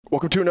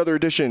Welcome to another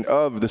edition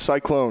of the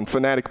Cyclone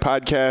Fanatic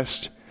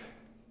Podcast.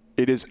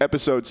 It is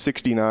episode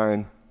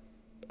 69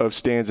 of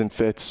Stands and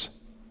Fits,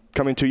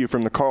 coming to you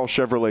from the Carl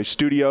Chevrolet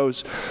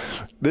studios.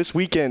 This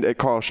weekend at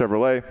Carl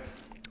Chevrolet,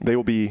 they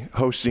will be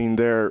hosting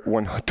their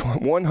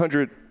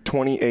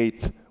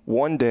 128th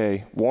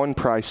one-day,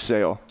 one-price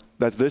sale.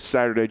 That's this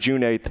Saturday,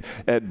 June 8th,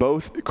 at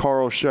both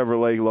Carl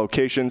Chevrolet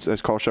locations,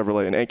 as Carl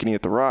Chevrolet in Ankeny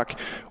at the Rock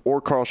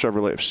or Carl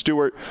Chevrolet of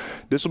Stuart.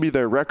 This will be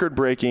their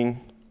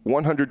record-breaking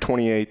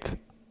 128th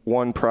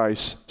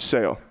one-price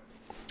sale.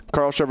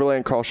 Carl Chevrolet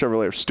and Carl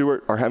Chevrolet of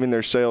Stuart are having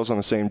their sales on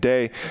the same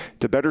day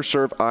to better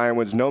serve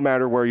Iowans no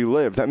matter where you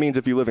live. That means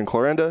if you live in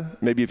Clarinda,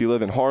 maybe if you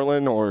live in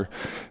Harlan or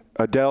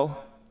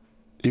Adel,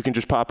 you can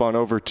just pop on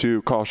over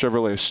to Carl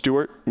Chevrolet of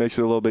Stuart. Makes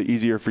it a little bit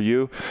easier for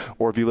you.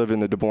 Or if you live in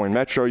the Des Moines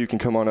Metro, you can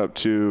come on up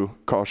to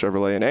Carl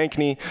Chevrolet in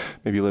Ankeny.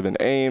 Maybe you live in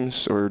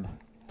Ames or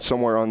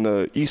somewhere on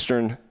the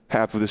eastern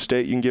half of the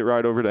state, you can get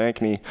right over to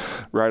Ankeny,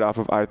 right off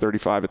of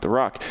I-35 at the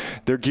Rock.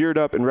 They're geared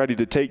up and ready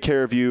to take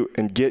care of you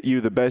and get you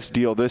the best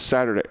deal this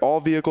Saturday. All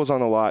vehicles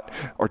on the lot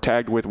are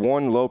tagged with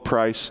one low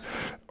price,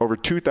 over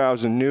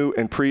 2,000 new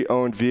and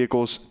pre-owned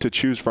vehicles to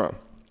choose from.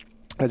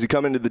 As you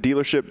come into the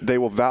dealership, they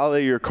will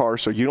valet your car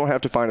so you don't have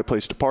to find a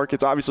place to park.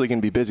 It's obviously going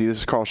to be busy. This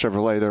is Carl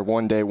Chevrolet, their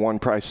one-day,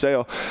 one-price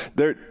sale.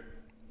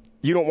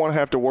 You don't want to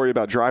have to worry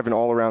about driving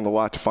all around the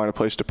lot to find a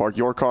place to park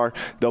your car.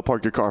 They'll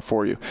park your car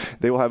for you.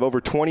 They will have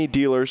over 20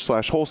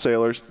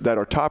 dealers/wholesalers that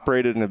are top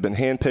rated and have been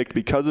handpicked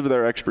because of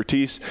their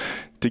expertise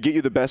to get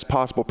you the best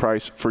possible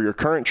price for your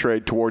current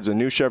trade towards a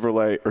new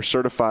Chevrolet or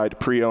certified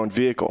pre-owned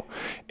vehicle.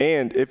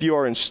 And if you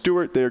are in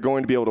Stuart, they are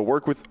going to be able to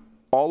work with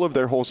all of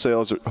their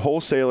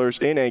wholesalers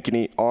in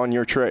Ankeny on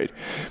your trade.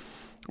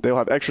 They'll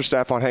have extra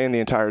staff on hand the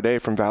entire day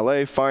from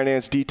valet,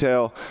 finance,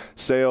 detail,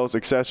 sales,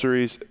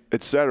 accessories,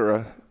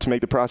 etc. to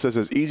make the process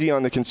as easy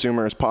on the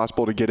consumer as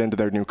possible to get into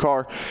their new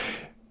car.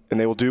 And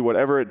they will do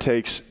whatever it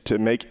takes to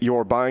make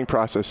your buying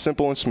process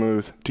simple and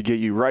smooth to get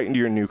you right into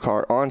your new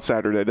car on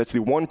Saturday. That's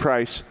the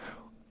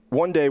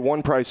one-day,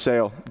 one-price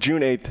sale,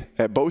 June 8th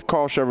at both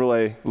Carl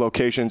Chevrolet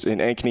locations in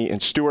Ankeny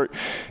and Stuart.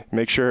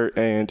 Make sure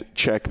and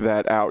check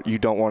that out. You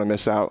don't want to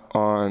miss out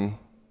on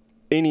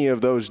any of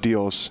those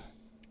deals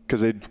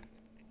because they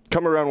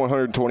come around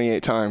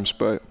 128 times,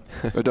 but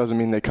it doesn't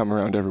mean they come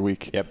around every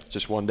week. Yep,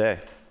 just one day.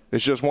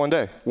 It's just one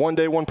day. One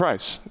day, one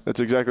price.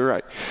 That's exactly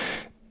right.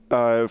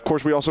 Of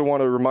course, we also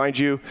want to remind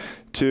you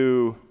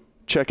to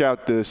check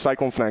out the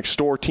Cyclone Fanatic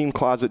store,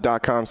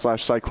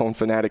 teamcloset.com/Cyclone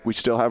Fanatic. We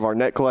still have our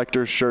net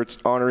collectors shirts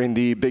honoring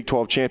the Big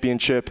 12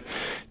 championship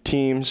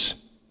teams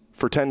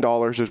for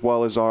 $10, as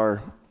well as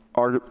our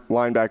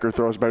linebacker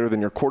throws better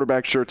than your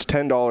quarterback shirts,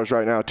 $10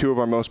 right now. Two of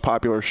our most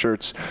popular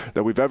shirts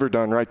that we've ever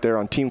done right there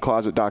on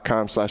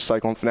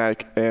teamcloset.com/Cyclone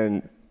Fanatic.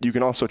 And you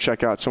can also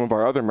check out some of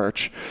our other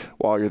merch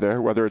while you're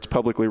there, whether it's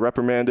Publicly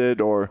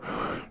Reprimanded or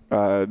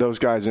Those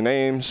Guys in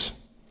Ames.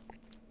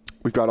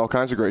 We've got all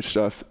kinds of great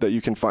stuff that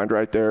you can find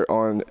right there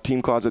on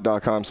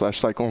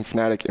teamcloset.com/Cyclone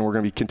Fanatic, and we're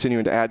going to be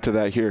continuing to add to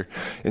that here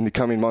in the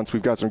coming months.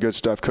 We've got some good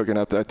stuff cooking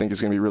up that I think is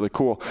going to be really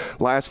cool.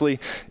 Lastly,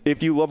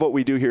 if you love what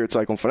we do here at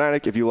Cyclone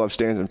Fanatic, if you love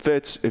Stands and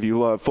Fits, if you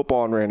love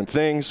football and random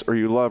things, or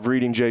you love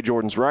reading Jay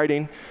Jordan's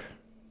writing,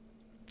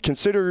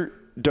 consider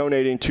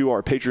donating to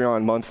our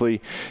Patreon monthly.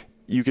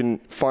 You can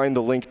find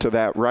the link to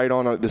that right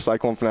on the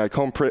Cyclone Fanatic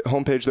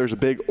homepage. There's a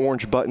big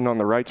orange button on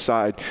the right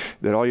side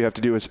that all you have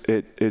to do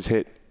is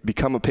hit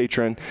Become a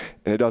Patron,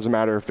 and it doesn't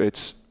matter if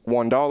it's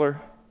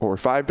 $1 or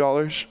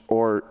 $5,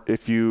 or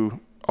if you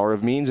are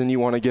of means and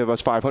you want to give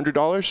us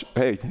 $500,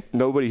 hey,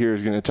 nobody here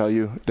is going to tell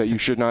you that you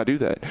should not do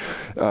that.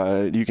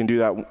 You can do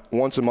that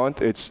once a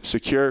month. It's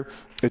secure,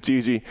 it's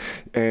easy,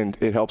 and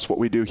it helps what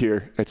we do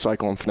here at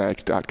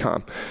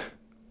CycloneFanatic.com.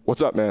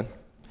 What's up, man?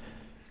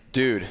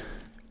 Dude,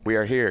 we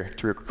are here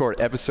to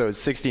record episode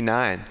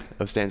 69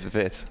 of Stands and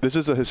Fits. This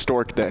is a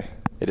historic day.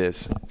 It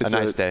is. It's a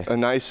nice day. A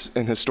nice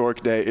and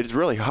historic day. It's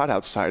really hot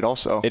outside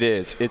also. It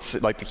is.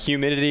 It's like the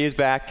humidity is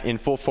back in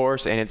full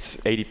force, and it's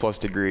 80-plus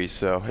degrees,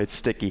 so it's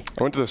sticky.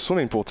 I went to the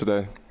swimming pool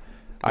today.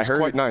 It was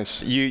quite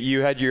nice.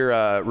 You had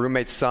your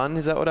roommate's son,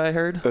 is that what I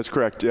heard? That's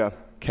correct, yeah.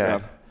 Okay.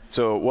 Yeah.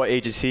 So what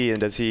age is he, and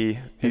does he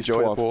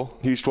enjoy the pool?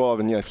 He's 12,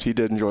 and yes, he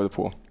did enjoy the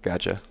pool.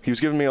 Gotcha. He was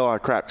giving me a lot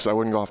of crap because I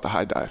wouldn't go off the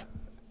high dive.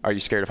 Are you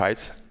scared of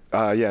heights?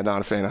 Yeah,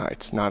 not a fan of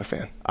heights. Not a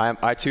fan.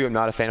 I too am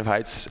not a fan of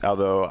heights,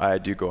 although I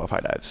do go off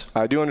high dives.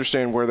 I do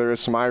understand where there is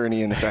some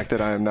irony in the fact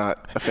that I am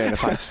not a fan of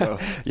heights, though.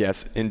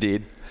 Yes,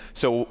 indeed.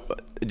 So,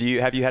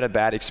 have you had a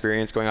bad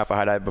experience going off a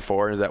high dive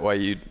before? Is that why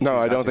you? No,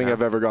 I don't think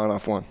I've ever gone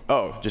off one.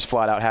 Oh, just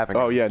flat out having.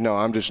 Oh yeah, no,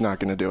 I'm just not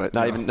going to do it.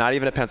 Not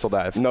even a pencil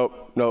dive.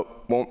 Nope,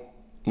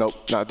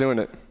 not doing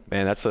it.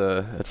 Man, that's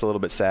a little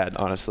bit sad,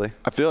 honestly.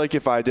 I feel like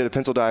if I did a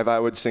pencil dive, I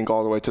would sink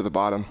all the way to the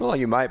bottom. Well,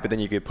 you might, but then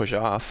you could push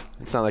off.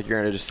 It's not like you're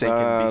going to just sink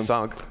and be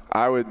sunk.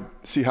 I would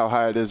see how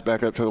high it is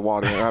back up to the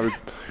water, and I would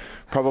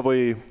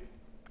probably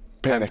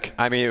panic.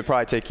 I mean, it would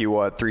probably take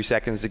you, 3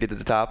 seconds to get to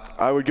the top?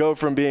 I would go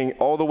from being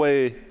all the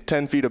way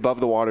 10 feet above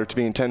the water to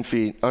being 10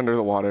 feet under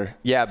the water.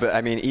 Yeah, but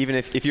I mean, even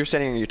if you're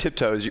standing on your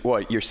tiptoes, you're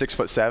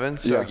 6'7",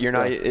 so you're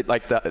not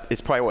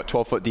it's probably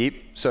 12 foot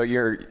deep. So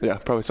you're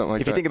probably something like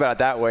that. If you think about it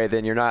that way,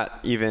 then you're not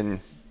even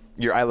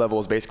your eye level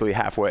is basically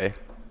halfway.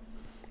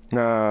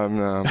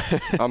 No,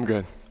 I'm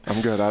good. I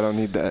don't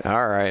need that.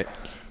 All right.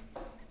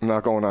 I'm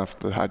not going off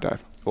the high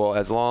dive. Well,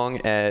 as long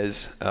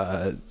as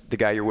the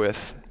guy you're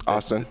with,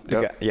 Austin.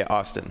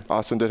 Austin.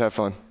 Austin did have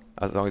fun.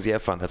 As long as you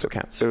have fun, that's what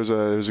counts. It was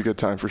a good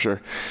time for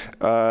sure.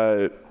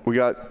 We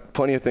got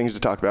plenty of things to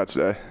talk about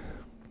today.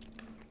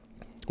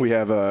 We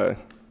have an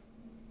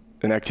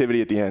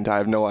activity at the end. I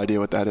have no idea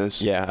what that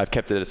is. Yeah, I've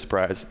kept it a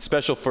surprise.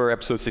 Special for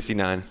episode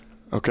 69.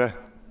 Okay.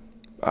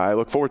 I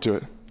look forward to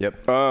it.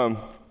 Yep.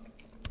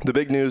 The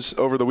big news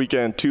over the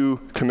weekend,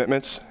 2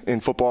 commitments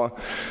in football.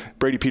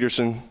 Brady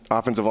Peterson,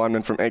 offensive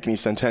lineman from Ankeny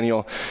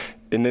Centennial,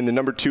 and then the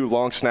number 2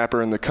 long snapper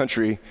in the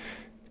country,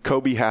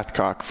 Kobe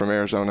Hathcock from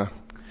Arizona.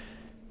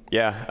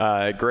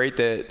 Yeah, great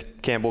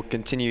that Campbell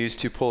continues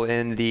to pull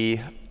in the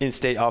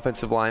in-state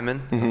offensive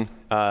lineman. Mm-hmm.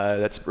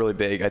 That's really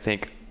big. I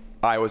think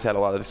Iowa's had a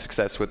lot of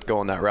success with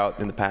going that route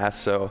in the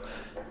past, so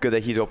good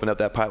that he's opened up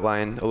that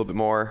pipeline a little bit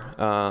more.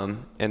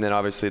 And then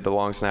obviously the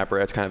long snapper,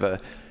 that's kind of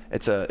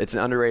it's an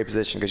underrated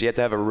position because you have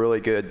to have a really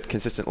good,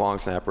 consistent long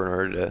snapper in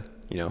order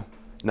to,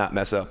 not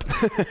mess up.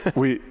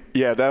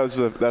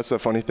 That's the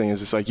funny thing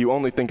is it's like you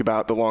only think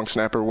about the long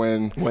snapper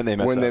when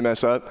they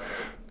mess up.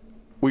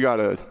 We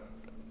gotta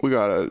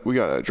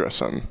address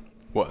something.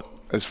 What?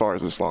 As far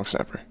as this long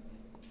snapper.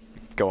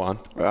 Go on.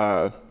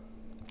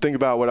 Think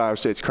about what Iowa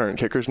State's current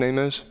kicker's name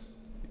is.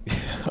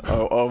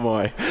 Oh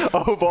my.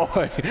 Oh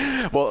boy.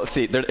 Well,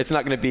 see, it's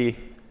not going to be.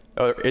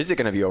 Is it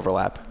going to be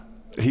overlap?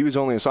 He was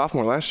only a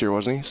sophomore last year,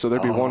 wasn't he? So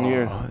there'd be 1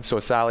 year. So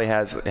Sally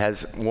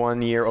has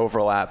 1 year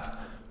overlap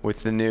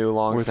with the new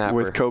long snapper.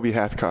 With Kobe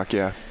Hathcock,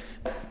 yeah.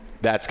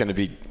 That's going to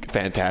be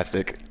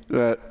fantastic.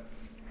 We're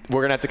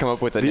going to have to come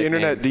up with a the nickname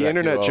internet. The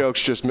internet duo.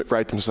 jokes just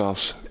write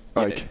themselves.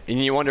 And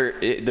you wonder,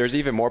 there's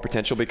even more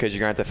potential because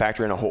you're going to have to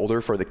factor in a holder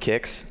for the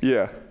kicks.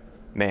 Yeah.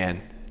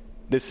 Man,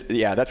 that's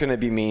going to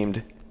be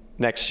memed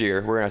next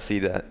year. We're going to see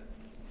that.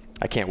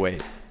 I can't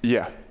wait.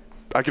 Yeah.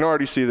 I can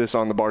already see this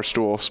on the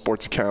Barstool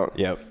Sports account.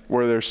 Yep.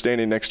 Where they're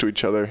standing next to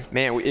each other.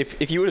 Man,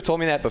 if you would have told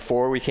me that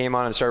before we came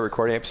on and started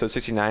recording episode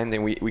 69,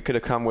 then we could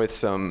have come with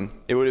some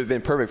 – it would have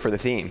been perfect for the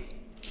theme.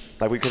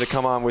 Like we could have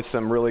come on with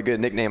some really good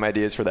nickname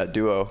ideas for that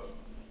duo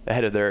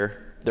ahead of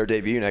their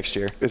debut next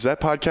year. Is that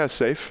podcast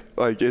safe?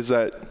 Like, is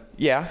that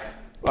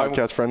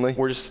podcast friendly?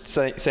 We're just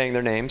saying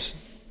their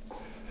names.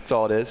 That's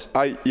all it is.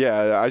 I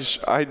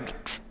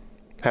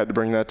had to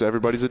bring that to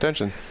everybody's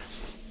attention.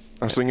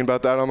 I was thinking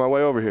about that on my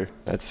way over here.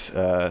 That's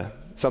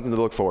something to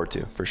look forward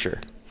to, for sure.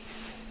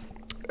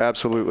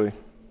 Absolutely.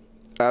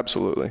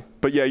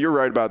 But yeah, you're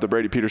right about the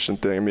Brady Peterson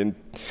thing. I mean,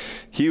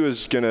 he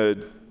was going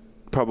to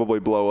probably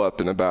blow up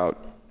in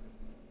about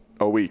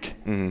a week.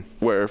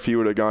 Mm-hmm. Where if he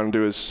would have gone to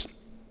his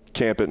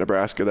camp at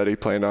Nebraska that he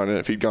planned on, and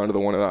if he'd gone to the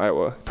one at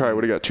Iowa, probably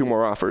would have got 2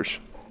 more offers.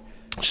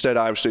 Instead,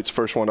 Iowa State's the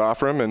first one to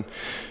offer him, and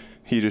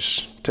he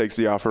just takes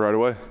the offer right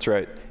away. That's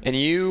right. And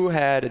you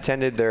had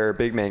attended their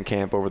big man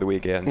camp over the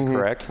weekend,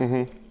 correct?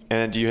 Mm-hmm.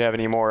 And do you have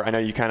any more? I know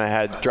you kind of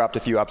had dropped a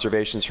few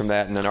observations from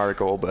that in an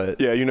article, but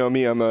yeah, you know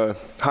me, I'm a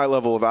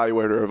high-level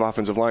evaluator of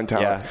offensive line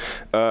talent.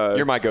 Yeah.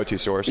 You're my go-to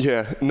source.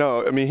 Yeah.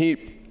 No, I mean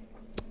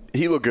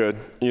he looked good.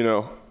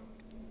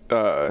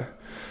 The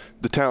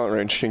talent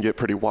range can get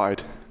pretty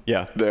wide.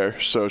 Yeah. There,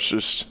 so it's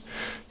just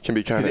can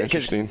be kind of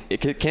interesting.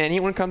 Can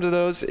anyone come to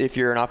those if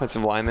you're an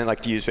offensive lineman?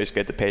 Like, do you just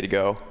basically have to pay to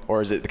go,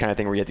 or is it the kind of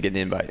thing where you have to get an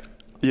invite?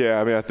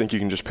 Yeah, I mean, I think you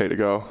can just pay to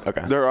go.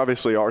 Okay. There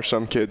obviously are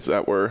some kids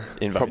that were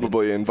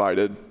probably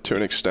invited to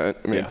an extent.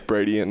 I mean,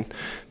 Brady and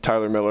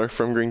Tyler Miller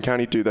from Greene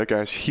County, dude, that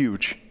guy's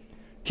huge.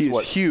 He's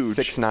huge.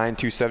 6'9",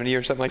 270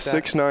 or something like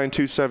that? 6'9",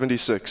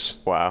 276.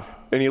 Wow.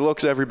 And he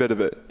looks every bit of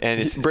it.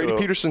 And Brady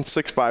Peterson's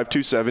 6'5",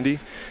 270.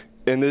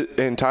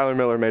 And Tyler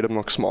Miller made him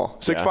look small.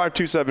 6'5",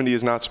 270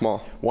 is not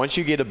small. Once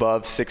you get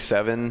above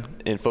 6'7"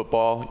 in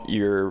football,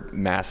 you're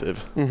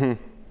massive. Mm-hmm.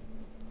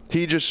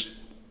 He just,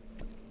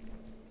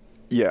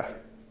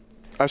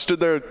 I stood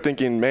there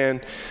thinking,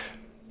 man,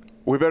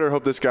 we better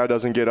hope this guy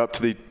doesn't get up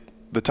to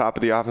the top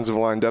of the offensive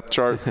line depth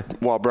chart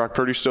while Brock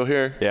Purdy's still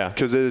here. Yeah.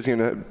 Because it is going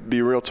to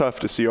be real tough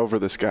to see over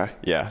this guy.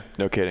 Yeah,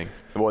 no kidding.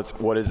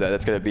 What is that?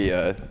 That's going to be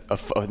a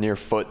near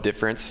foot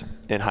difference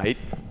in height?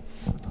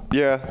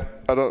 Yeah,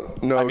 I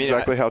don't know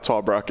exactly how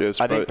tall Brock is.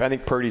 I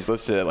think Purdy's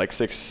listed at like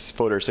 6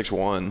 foot or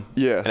 6'1".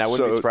 Yeah, and I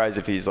wouldn't be surprised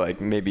if he's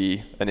like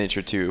maybe an inch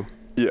or two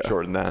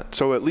shorter than that.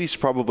 So at least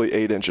probably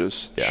 8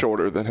 inches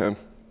shorter than him.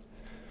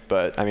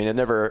 But I mean, I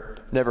never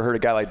heard a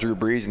guy like Drew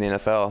Brees in the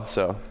NFL,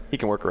 so he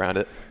can work around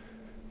it.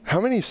 How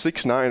many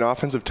 6'9"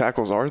 offensive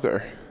tackles are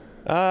there?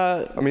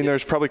 I mean,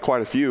 there's probably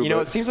quite a few.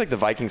 It seems like the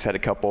Vikings had a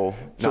couple.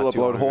 Philip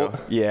Lodeholt?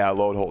 Yeah,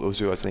 Lodeholt was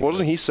who I was thinking.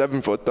 Wasn't he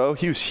 7 foot, though?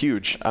 He was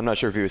huge. I'm not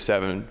sure if he was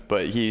 7,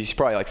 but he's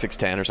probably like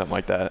 6'10" or something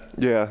like that.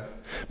 Yeah.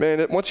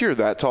 Man, once you're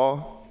that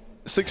tall,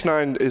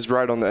 6'9" is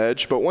right on the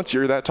edge, but once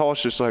you're that tall,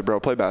 it's just like, bro,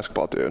 play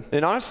basketball, dude.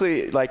 And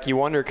honestly, like, you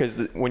wonder, because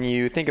when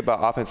you think about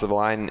offensive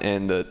line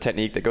and the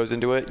technique that goes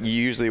into it, you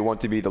usually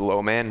want to be the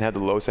low man and have the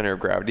low center of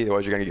gravity,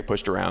 otherwise you're going to get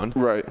pushed around.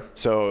 Right.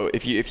 So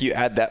if you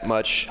add that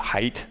much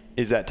height,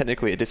 is that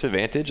technically a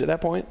disadvantage at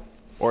that point?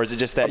 Or is it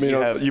just that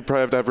you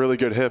probably have to have really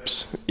good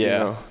hips. Yeah. You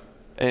know?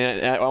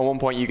 And at one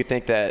point you could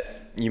think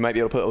that you might be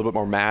able to put a little bit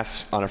more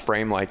mass on a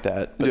frame like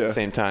that. But at the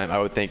same time, I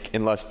would think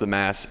unless the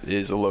mass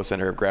is a low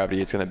center of gravity,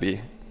 it's going to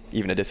be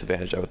even a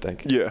disadvantage, I would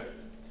think. Yeah.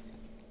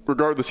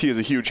 Regardless, he is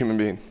a huge human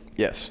being.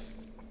 Yes.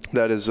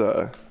 That is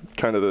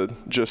kind of the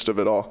gist of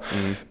it all.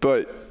 Mm-hmm.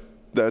 But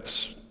I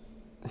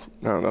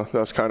don't know.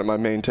 That's kind of my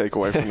main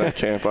takeaway from that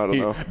camp. I don't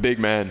know. Big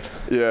man.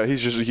 Yeah,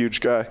 he's just a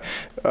huge guy.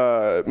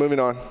 Moving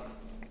on.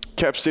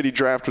 Cap City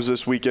draft was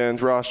this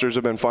weekend. Rosters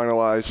have been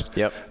finalized.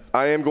 Yep.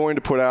 I am going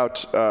to put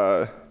out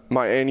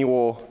my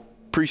annual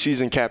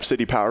preseason Cap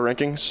City power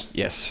rankings.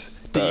 Yes.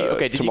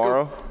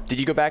 Tomorrow. Did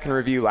you go back and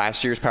review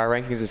last year's power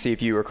rankings and see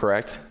if you were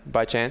correct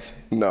by chance?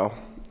 No,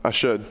 I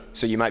should.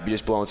 So you might be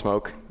just blowing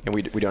smoke, and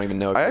we don't even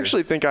know. I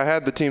actually think I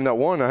had the team that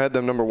won. I had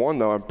them number 1,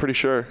 though. I'm pretty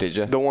sure. Did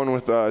you? The one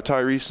with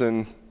Tyrese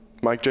and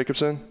Mike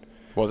Jacobson.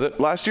 Was it?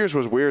 Last year's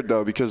was weird,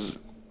 though, because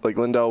like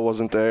Lindell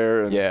wasn't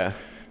there. And, yeah.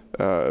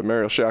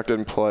 Mariel Shack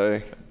didn't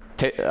play.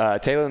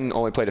 Taylor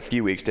only played a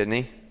few weeks, didn't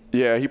he?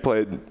 Yeah, he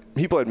played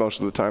most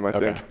of the time, I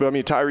think. But, I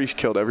mean, Tyrese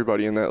killed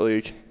everybody in that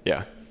league.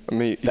 Yeah. I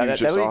mean, he was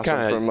just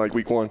awesome from, like,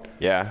 week 1.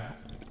 Yeah.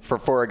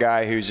 For a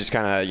guy who's just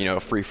kind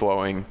of,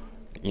 free-flowing,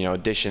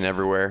 dishing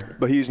everywhere.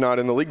 But he's not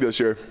in the league this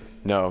year.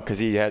 No, because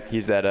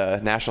he's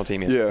that national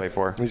team he has to play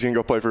for. He's going to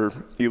go play for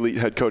elite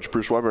head coach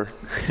Bruce Weber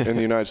in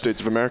the United States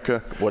of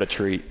America. What a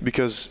treat.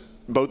 Because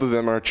both of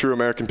them are true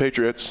American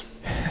patriots.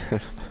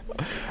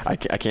 I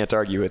can't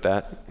argue with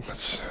that.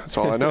 That's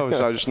all I know.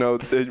 So I just know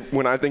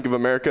when I think of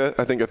America,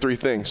 I think of 3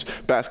 things: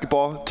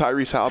 basketball,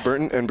 Tyrese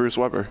Halliburton, and Bruce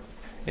Weber.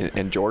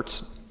 And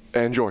jorts.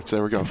 And jorts.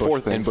 There we go.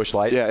 4 things. And Busch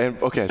Light. Yeah.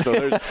 Okay.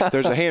 So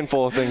there's a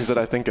handful of things that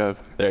I think of.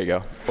 There you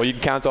go. Well, you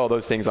can count all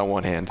those things on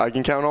one hand. I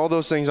can count all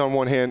those things on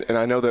one hand, and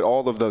I know that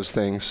all of those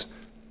things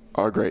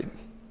are great.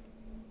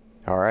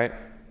 All right.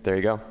 There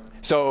you go.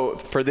 So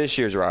for this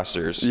year's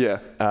rosters, you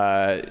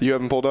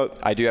haven't pulled up?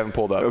 I do have them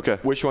pulled up. Okay.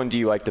 Which one do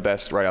you like the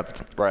best right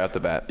out the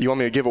bat? You want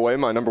me to give away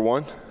my number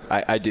 1?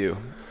 I do.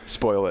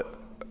 Spoil it.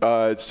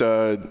 It's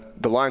the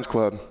Lions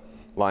Club.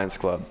 Lions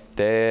Club.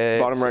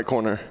 Bottom right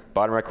corner.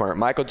 Bottom right corner.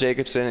 Michael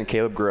Jacobson and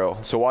Caleb Grill.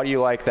 So why do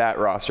you like that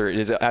roster?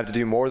 Does it have to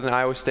do more than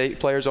Iowa State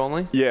players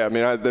only? Yeah, I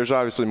mean, there's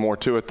obviously more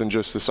to it than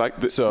just the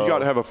site. So you got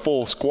to have a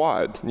full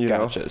squad. You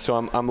know. So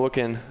I'm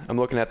looking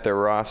at their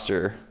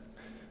roster.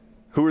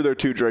 Who are their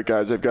 2 Drake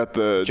guys? They've got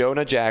the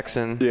Jonah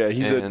Jackson. Yeah,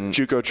 he's a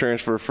JUCO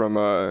transfer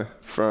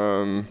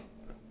from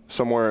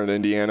somewhere in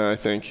Indiana, I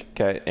think.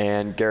 Okay,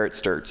 and Garrett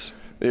Sturtz.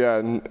 Yeah,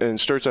 and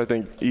Sturtz, I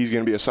think he's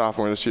going to be a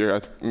sophomore this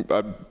year.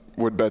 I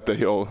would bet that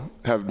he'll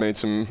have made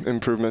some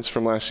improvements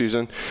from last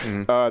season.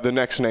 Mm-hmm. The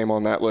next name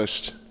on that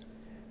list.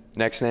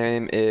 Next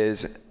name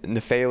is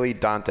N'Faly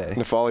Dante.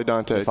 N'Faly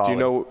Dante. Do you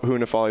know who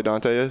N'Faly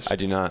Dante is? I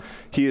do not.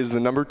 He is the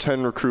number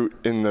 10 recruit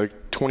in the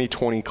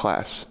 2020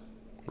 class.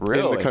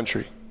 Really? In the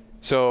country.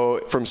 So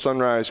from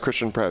Sunrise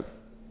Christian Prep.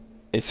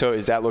 So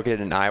is that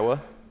located in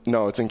Iowa?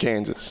 No, it's in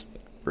Kansas.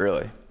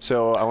 Really?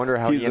 So I wonder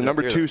how he's the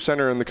number 2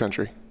 center in the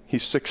country.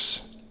 He's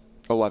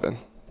 6'11".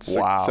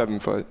 Wow. 7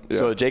 foot. Yeah.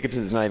 So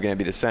Jacobson's not even going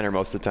to be the center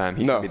most of the time.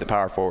 He's going to be the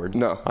power forward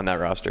on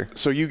that roster.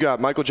 So you got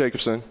Michael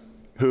Jacobson,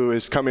 who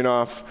is coming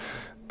off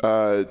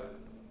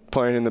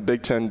playing in the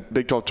Big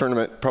 12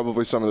 tournament,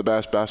 probably some of the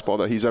best basketball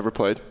that he's ever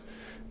played.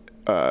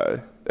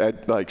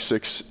 At like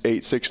 6'8",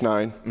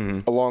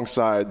 6'9",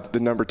 alongside the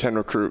number 10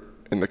 recruit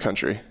in the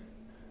country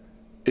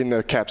in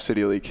the Cap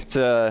City League. It's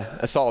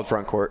a solid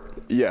front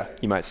court. Yeah.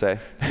 You might say.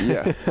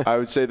 Yeah. I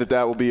would say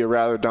that will be a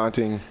rather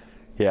daunting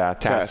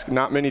task.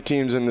 Not many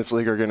teams in this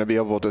league are going to be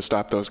able to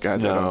stop those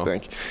guys, I don't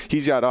think.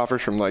 He's got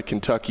offers from like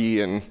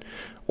Kentucky and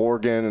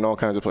Oregon and all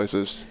kinds of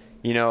places.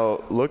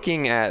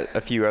 Looking at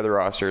a few other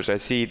rosters, I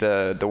see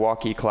the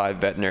Waukee-Clive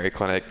Veterinary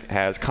Clinic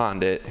has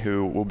Condit,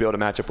 who will be able to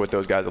match up with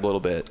those guys a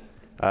little bit.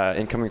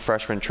 Incoming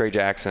freshman Trey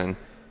Jackson.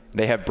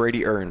 They have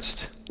Brady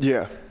Ernst.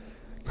 Yeah.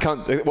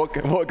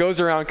 What goes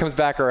around comes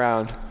back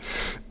around.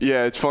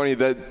 Yeah, it's funny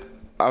that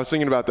I was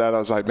thinking about that. I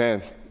was like,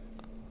 man,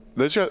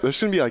 there's going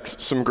to be like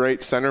some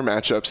great center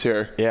matchups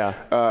here.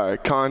 Yeah.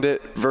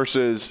 Condit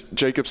versus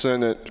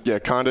Jacobson.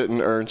 Condit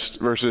and Ernst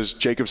versus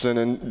Jacobson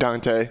and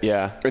Dante.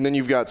 Yeah. And then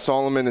you've got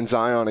Solomon and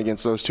Zion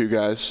against those 2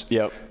 guys.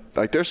 Yep.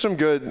 Like there's some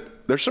good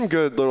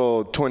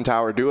little twin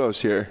tower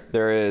duos here.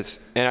 There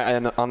is,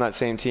 and on that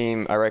same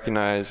team, I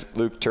recognize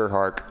Luke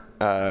Terhark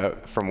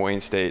from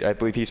Wayne State. I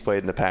believe he's played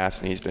in the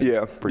past, and he's been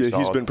pretty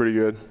solid. He's been pretty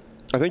good.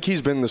 I think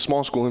he's been the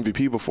small school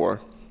MVP before.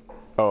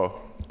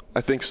 Oh,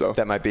 I think so.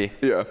 That might be.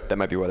 Yeah, that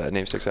might be why that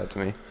name sticks out to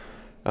me.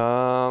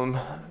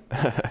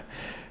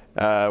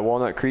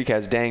 Walnut Creek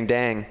has Dang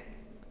Dang,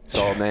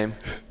 solid name.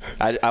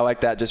 I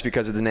like that just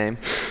because of the name.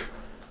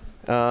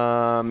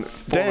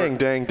 Dang.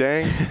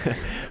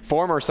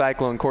 Former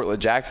Cyclone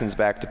Cortland Jackson's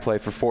back to play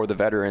for the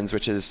veterans,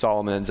 which is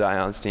Solomon and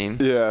Zion's team.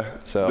 Yeah,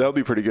 so they'll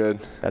be pretty good.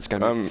 That's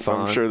going to be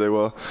fun. I'm sure they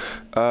will.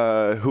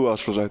 Who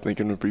else was I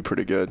thinking would be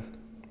pretty good?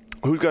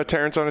 Who's got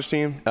Terrence on his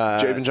team?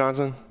 Javen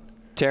Johnson?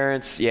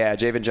 Terrence, yeah,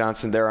 Javen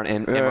Johnson. They're on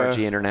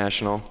MRG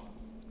International.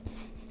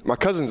 My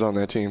cousin's on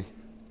that team.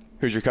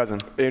 Who's your cousin?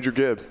 Andrew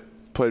Gibb.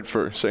 Played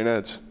for St.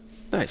 Ed's.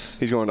 Nice.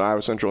 He's going to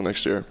Iowa Central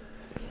next year.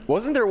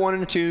 Wasn't there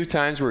 1 or 2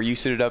 times where you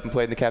suited up and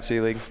played in the Cap City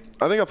League?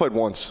 I think I played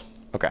once.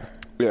 Okay.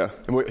 Yeah.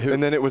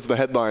 And then it was the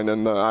headline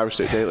in the Iowa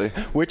State Daily.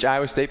 Which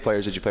Iowa State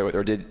players did you play with,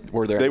 or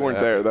were there? They weren't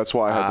there. That's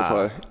why I had to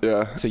play.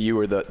 Yeah. So you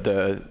were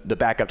the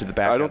backup to the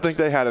backup. I don't think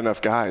they had enough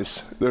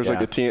guys. There was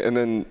like a team, and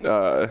then.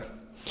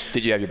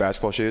 Did you have your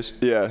basketball shoes?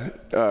 Yeah.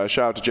 Shout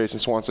out to Jason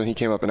Swanson. He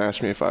came up and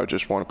asked me if I would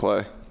just want to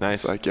play.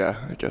 Nice. It's like, yeah,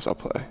 I guess I'll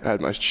play. I had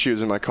my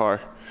shoes in my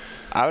car.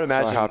 I would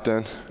imagine so I hopped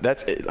in.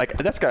 That's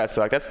gotta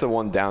suck. That's the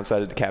one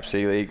downside of the Cap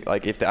City League.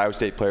 Like if the Iowa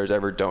State players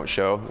ever don't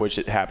show, which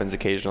it happens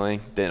occasionally,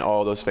 then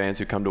all those fans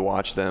who come to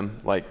watch them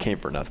came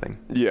for nothing.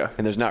 Yeah.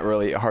 And there's not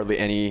really hardly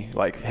any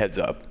heads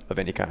up of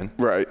any kind.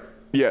 Right.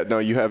 Yeah. No,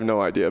 you have no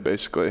idea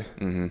basically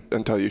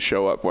until you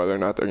show up whether or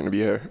not they're going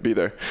to be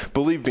there.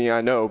 Believe me,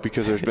 I know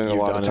because there's been a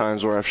lot of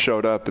times where I've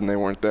showed up and they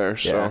weren't there.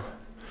 So. Yeah.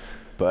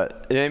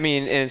 But I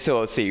mean, and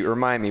so let's see.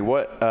 Remind me,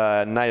 what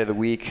night of the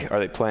week are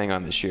they playing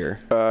on this year?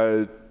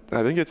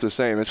 I think it's the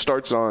same. It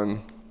starts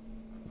on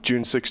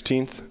June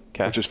 16th,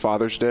 which is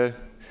Father's Day.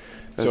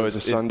 So it's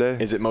a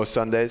Sunday. Is it most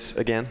Sundays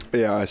again?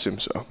 Yeah, I assume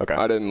so. Okay.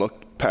 I didn't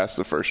look past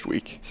the first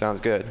week. Sounds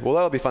good. Well,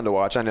 that'll be fun to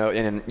watch. I know,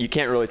 and you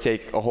can't really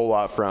take a whole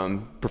lot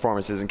from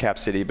performances in Cap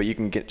City, but you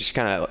can just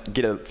kind of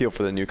get a feel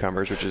for the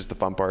newcomers, which is the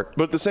fun part.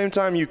 But at the same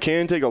time, you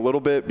can take a little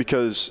bit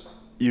because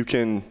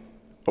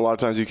a lot of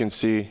times you can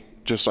see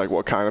just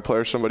what kind of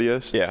player somebody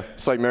is. Yeah.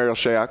 It's like Mariel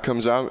Shayok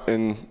comes out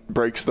and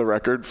breaks the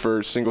record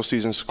for single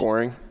season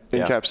scoring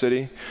in Cap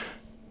City.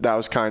 That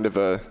was kind of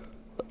a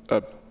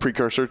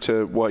precursor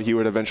to what he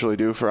would eventually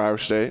do for Iowa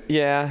State.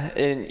 Yeah,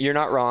 and you're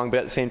not wrong, but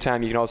at the same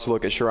time, you can also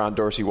look at Sharon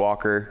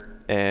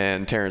Dorsey-Walker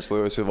and Terrence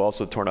Lewis, who have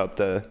also torn up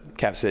the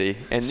Cap City.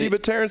 And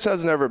but Terrence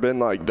has never been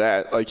like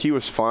that. He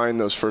was fine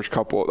those first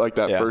couple,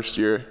 first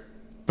year,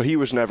 but he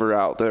was never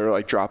out there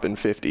dropping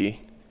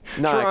 50.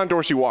 Sharon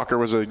Dorsey-Walker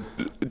was a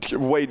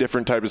way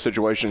different type of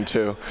situation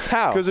too.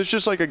 How? Because it's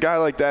just a guy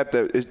like that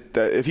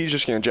if he's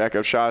just going to jack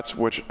up shots,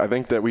 which I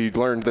think that we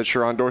learned that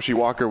Sharon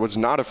Dorsey-Walker was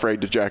not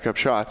afraid to jack up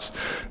shots,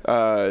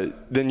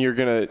 then you're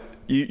gonna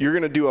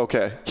do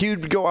okay. He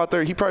would go out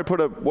there. He probably put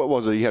up, what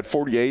was it? He had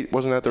 48.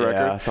 Wasn't that the record?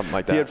 Yeah, something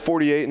like that. He had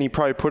 48, and he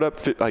probably put up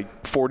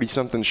 40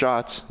 something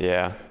shots.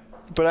 Yeah.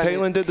 But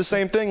Talon did the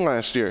same thing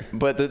last year.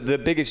 But the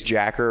biggest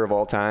jacker of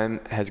all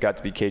time has got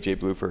to be KJ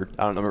Bluford.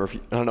 I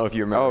don't know if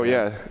you remember. Oh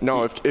yeah,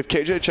 no. If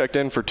KJ checked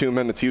in for 2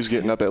 minutes, he was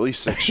getting up at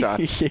least 6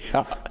 shots.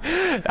 Yeah,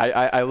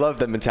 I love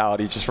that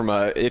mentality. Just from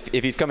if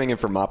he's coming in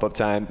for mop up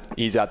time,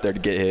 he's out there to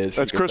get his.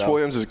 That's Chris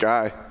Williams'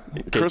 guy.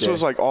 KJ. Chris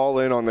was all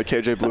in on the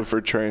KJ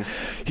Bluford train.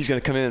 He's gonna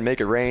come in and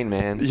make it rain,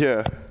 man.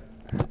 Yeah,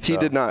 he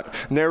did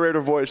not.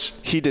 Narrator voice.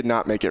 He did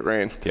not make it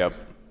rain. Yep.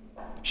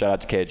 Shout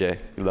out to KJ.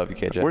 We love you,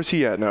 KJ. Where's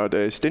he at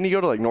nowadays? Didn't he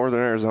go to Northern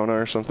Arizona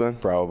or something?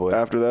 Probably.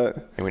 After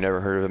that. And we never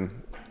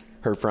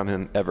heard from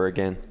him ever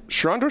again.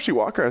 Sharon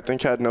Dorsey-Walker, I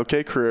think, had an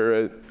okay career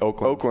at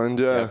Oakland.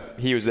 Yeah. Yep.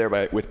 He was there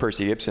with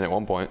Percy Gibson at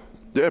one point.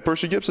 Yeah,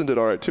 Percy Gibson did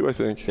all right too, I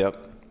think.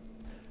 Yep.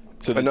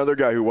 So another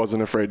guy who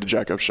wasn't afraid to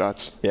jack up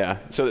shots. Yeah.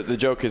 So the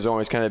joke has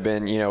always kind of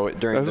been,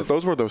 during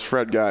those were those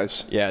Fred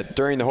guys. Yeah.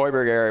 During the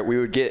Hoiberg era, we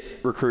would get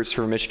recruits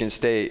from Michigan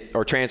State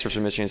or transfers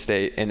from Michigan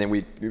State, and then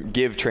we'd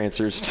give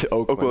transfers to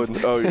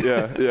Oakland. Oh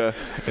yeah, yeah.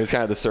 It's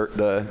kind of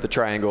the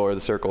triangle or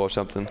the circle or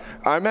something.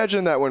 I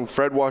imagine that when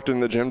Fred walked in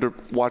the gym to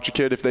watch a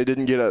kid, if they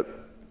didn't get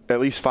at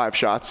least 5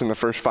 shots in the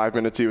first 5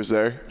 minutes he was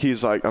there,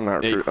 he's like, I'm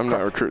not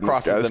recruiting this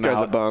guy. This guy's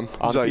a bum.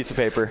 On a piece of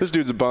paper. This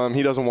dude's a bum.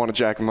 He doesn't want to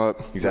jack him up.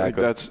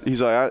 Exactly.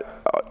 He's like,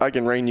 I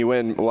can rein you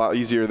in a lot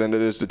easier than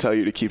it is to tell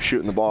you to keep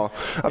shooting the ball.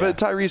 I bet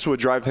Tyrese would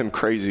drive him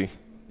crazy.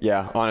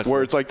 Yeah, honestly.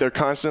 Where it's they're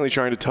constantly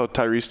trying to tell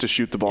Tyrese to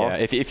shoot the ball. Yeah,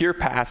 if you're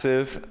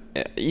passive,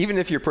 even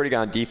if you're pretty good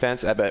on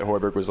defense, I bet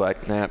Hoiberg was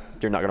like, nah,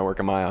 you're not going to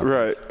work in my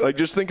offense. Right.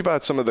 Just think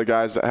about some of the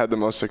guys that had the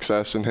most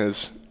success in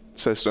his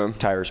system.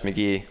 Tyrese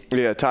McGee.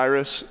 Yeah,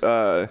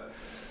 Tyrese.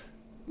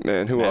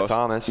 Man, who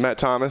else? Matt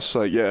Thomas.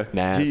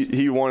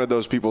 He wanted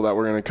those people that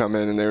were going to come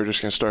in and they were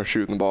just going to start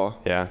shooting the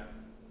ball. Yeah.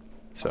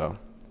 So,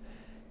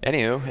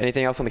 anywho,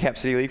 anything else on the Cap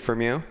City League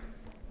from you?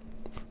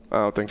 I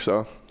don't think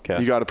so. Okay.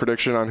 You got a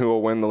prediction on who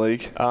will win the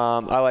league?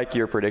 I like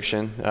your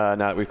prediction. Now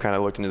that we've kind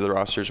of looked into the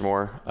rosters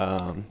more.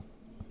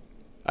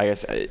 I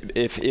guess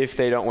if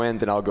they don't win,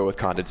 then I'll go with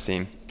Condit's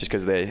team, just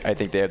because I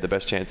think they have the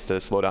best chance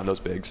to slow down those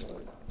bigs.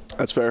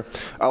 That's fair.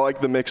 I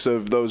like the mix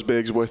of those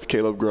bigs with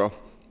Caleb Groh.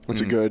 I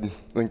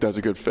think that's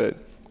a good fit.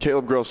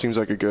 Caleb Groh seems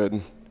like a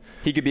good.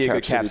 He could be a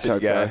good Cap City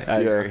guy. I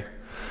agree.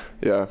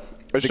 Yeah.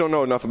 I just don't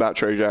know enough about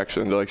Trey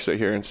Jackson to sit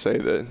here and say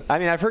that. I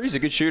mean, I've heard he's a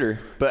good shooter,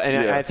 but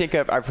I think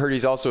I've heard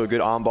he's also a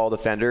good on-ball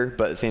defender.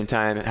 But at the same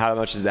time, how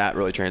much does that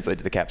really translate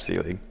to the Cap City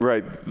League?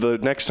 Right. The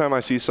next time I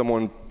see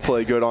someone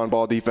play good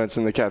on-ball defense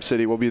in the Cap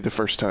City will be the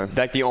first time. In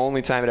fact, the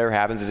only time it ever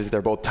happens is if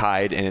they're both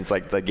tied and it's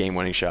the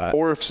game-winning shot,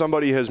 or if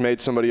somebody has made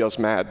somebody else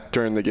mad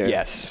during the game.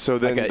 Yes. So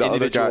then an the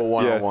other guy,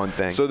 one-on-one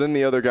thing. So then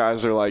the other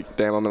guys are like,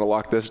 "Damn, I'm gonna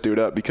lock this dude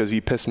up because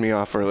he pissed me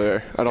off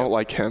earlier. I don't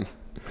like him."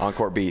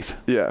 On-court beef.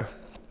 Yeah.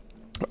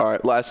 All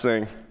right. Last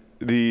thing.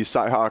 The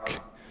Cyhawk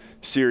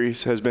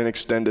series has been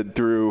extended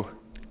through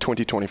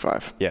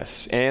 2025.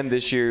 Yes, and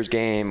this year's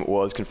game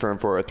was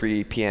confirmed for a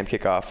 3 p.m.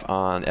 kickoff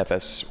on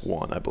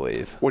FS1, I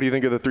believe. What do you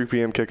think of the 3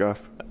 p.m. kickoff?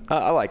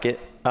 I like it.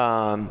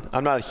 I'm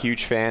not a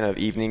huge fan of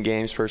evening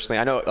games personally.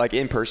 I know,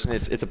 in person,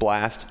 it's a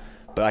blast,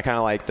 but I kind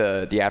of like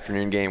the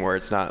afternoon game where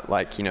it's not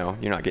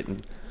you're not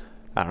getting,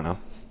 I don't know.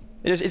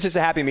 It's just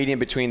a happy medium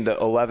between the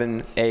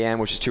 11 a.m.,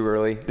 which is too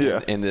early,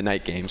 and the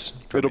night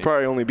games. It'll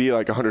probably only be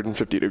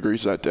 150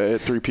 degrees that day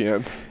at 3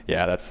 p.m.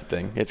 Yeah, that's the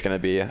thing. It's going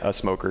to be a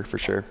smoker for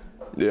sure.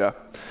 Yeah.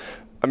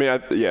 I mean,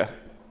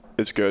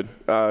 it's good.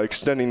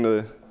 Extending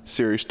the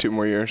series 2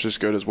 more years is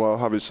good as well,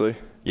 obviously.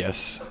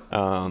 Yes.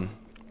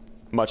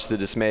 Much to the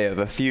dismay of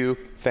a few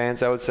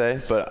fans, I would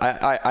say. But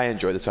I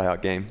enjoy the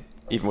Cyhawk game,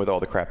 even with all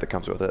the crap that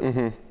comes with it.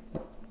 Mm-hmm.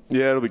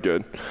 Yeah, it'll be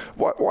good.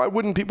 Why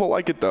wouldn't people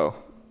like it, though?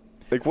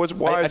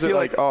 Why is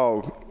it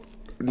oh,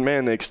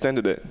 man, they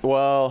extended it?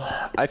 Well,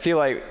 I feel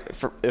like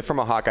from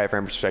a Hawkeye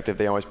fan perspective,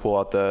 they always pull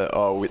out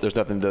there's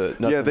nothing to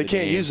Yeah, they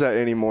can't use that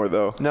anymore,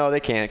 though. No, they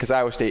can't, because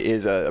Iowa State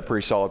is a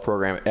pretty solid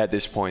program at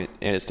this point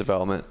in its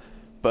development.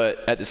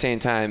 But at the same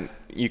time,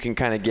 you can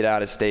kind of get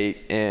out of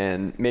state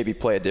and maybe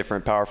play a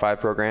different Power 5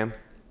 program.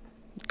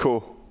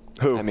 Cool.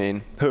 Who? I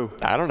mean, who?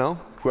 I don't know.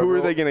 Who are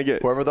they going to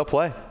get? Whoever they'll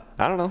play.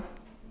 I don't know.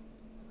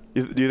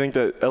 Do you think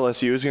that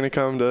LSU is going to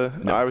come to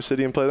Iowa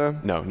City and play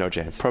them? No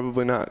chance.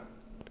 Probably not.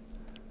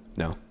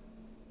 No.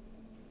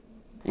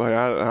 I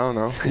don't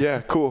know.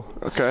 Yeah, cool.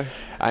 Okay.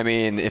 I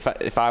mean,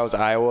 if I was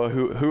Iowa,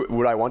 who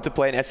would I want to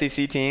play an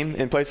SEC team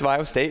in place of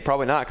Iowa State?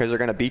 Probably not, because they're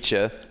going to beat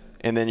you,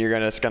 and then you're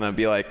just going to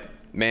be like,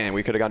 man,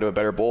 we could have gone to a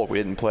better bowl if we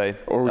didn't play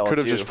Or we LSU. could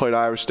have just played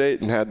Iowa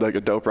State and had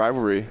a dope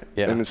rivalry.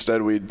 Yeah. And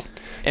instead we'd.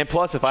 And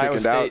plus, if Iowa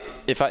State,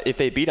 if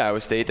they beat Iowa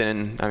State,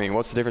 then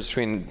what's the difference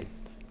between?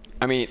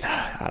 I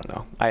don't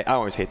know. I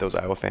always hate those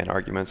Iowa fan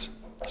arguments.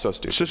 So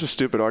stupid. It's just a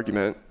stupid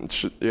argument.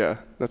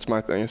 That's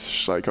my thing. It's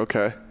just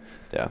okay.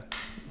 Yeah.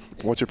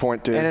 What's your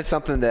point, dude? And it's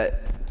something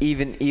that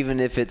even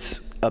if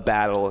it's a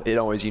battle, it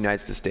always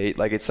unites the state.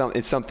 It's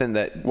something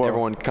that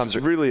everyone comes.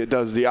 Really, it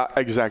does the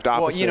exact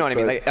opposite. Well, you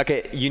know what I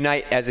mean.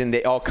 Unite as in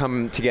they all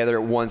come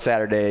together one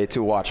Saturday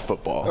to watch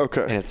football.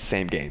 Okay. And it's the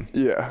same game.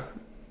 Yeah.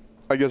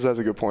 I guess that's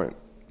a good point.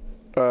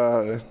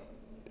 Got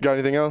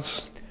anything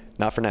else?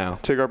 Not for now.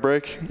 Take our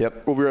break.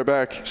 Yep. We'll be right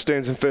back.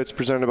 Stains and Fits,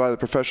 presented by the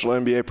Professional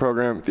MBA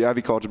program at the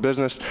Ivy College of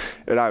Business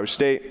at Iowa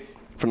State.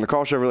 From the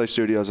Carl Chevrolet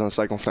Studios on the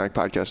Cyclone Fanatic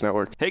Podcast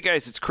Network. Hey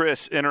guys, it's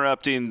Chris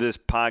interrupting this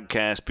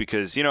podcast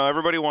because,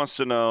 everybody wants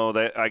to know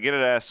that I get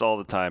it asked all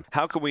the time.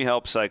 How can we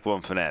help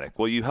Cyclone Fanatic?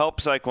 Well, you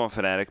help Cyclone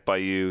Fanatic by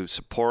you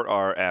support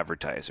our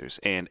advertisers,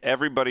 and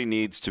everybody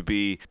needs to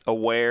be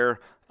aware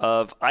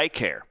of eye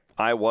care.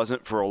 I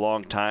wasn't for a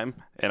long time,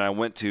 and I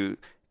went to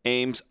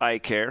Ames Eye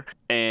Care,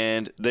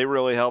 and they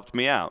really helped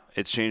me out.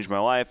 It's changed my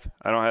life.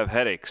 I don't have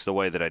headaches the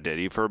way that I did.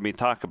 You've heard me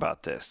talk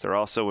about this. They're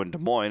also in Des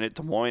Moines at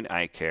Des Moines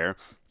Eye Care.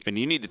 And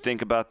you need to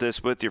think about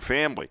this with your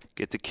family.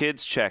 Get the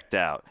kids checked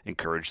out.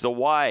 Encourage the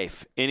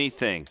wife.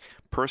 Anything.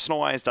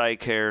 Personalized eye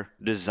care,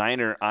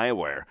 designer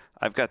eyewear.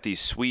 I've got these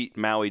sweet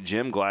Maui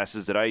gym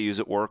glasses that I use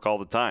at work all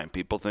the time.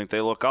 People think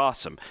they look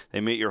awesome. They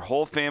meet your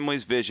whole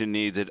family's vision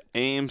needs at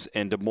Ames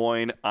and Des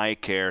Moines Eye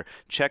Care.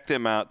 Check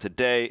them out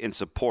today and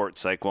support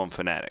Cyclone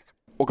Fanatic.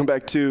 Welcome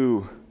back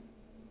to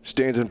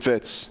Stains and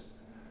Fits,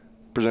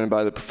 presented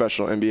by the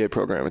Professional MBA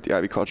program at the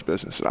Ivy College of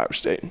Business at Iowa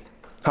State.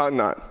 Hot and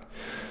not.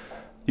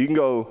 You can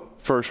go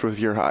first with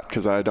your hot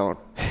because I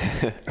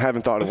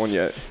haven't thought of one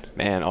yet.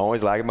 Man,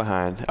 always lagging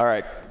behind. All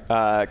right.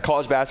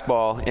 College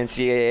basketball,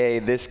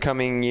 NCAA, this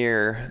coming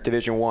year,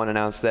 Division I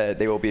announced that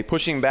they will be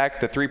pushing back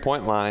the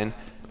three-point line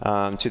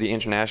to the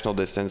international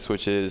distance,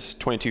 which is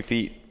 22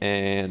 feet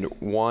and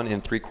 1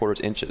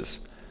 3/4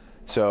 inches.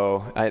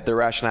 So the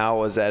rationale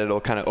was that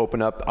it'll kind of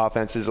open up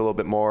offenses a little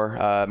bit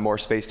more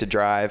space to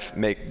drive,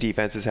 make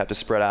defenses have to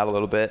spread out a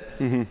little bit.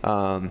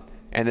 Mm-hmm.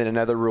 And then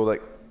another rule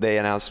that they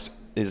announced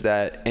is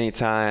that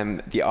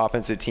anytime the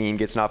offensive team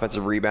gets an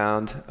offensive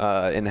rebound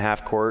in the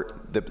half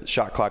court, the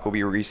shot clock will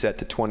be reset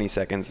to 20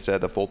 seconds instead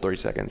of the full 30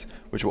 seconds,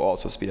 which will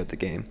also speed up the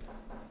game.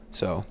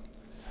 So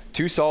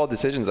 2 solid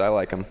decisions. I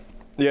like them.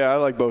 Yeah, I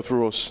like both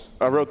rules.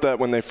 I wrote that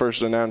when they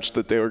first announced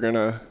that they were going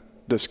to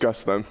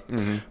discuss them.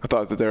 Mm-hmm. I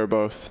thought that they were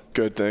both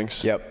good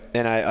things. Yep.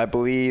 And I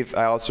believe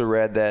I also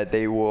read that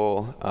they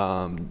will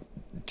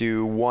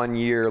do 1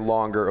 year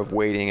longer of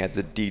waiting at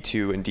the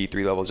D2 and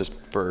D3 levels just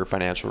for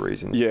financial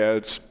reasons. Yeah,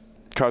 it's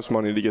costs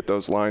money to get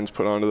those lines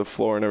put onto the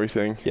floor and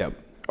everything. Yep.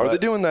 Are they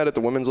doing that at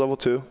the women's level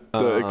too?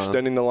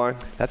 Extending the line?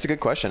 That's a good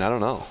question. I don't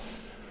know.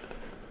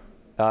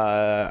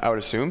 I would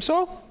assume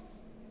so.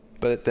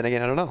 But then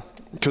again, I don't know.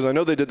 Because I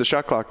know they did the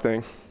shot clock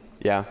thing.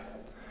 Yeah.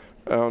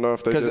 I don't know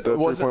if they did the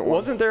 3-point one.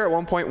 Wasn't there at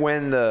one point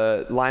when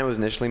the line was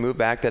initially moved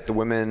back that the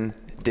women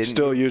didn't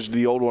still used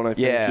the old one, I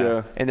think.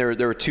 Yeah. And there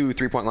were 2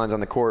 3-point lines on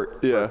the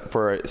court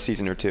for a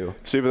season or 2.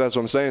 See, but that's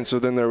what I'm saying. So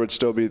then there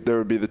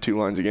would be the 2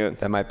 lines again.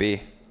 That might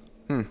be.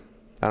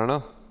 I don't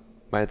know.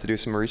 Might have to do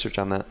some research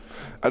on that.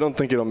 I don't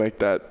think it'll make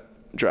that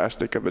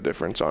drastic of a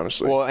difference,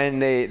 honestly. Well,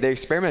 and they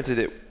experimented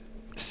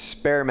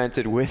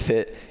with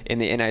it in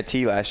the NIT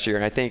last year,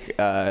 and I think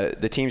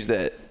the teams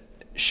that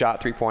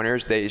shot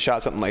 3-pointers, they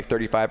shot something like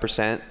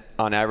 35%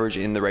 on average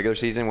in the regular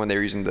season when they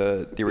were using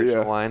the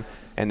original line,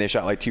 and they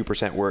shot like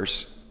 2%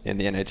 worse in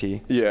the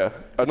NIT. Yeah,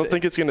 I don't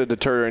think it's going to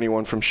deter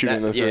anyone from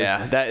shooting the 3.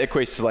 Yeah, that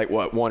equates to like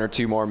 1 or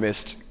 2 more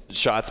missed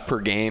shots per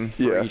game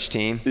for each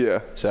team.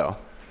 Yeah. So.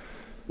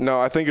 No,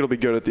 I think it'll be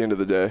good at the end of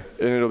the day,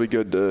 and it'll be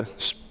good to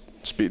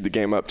speed the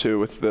game up too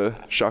with the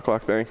shot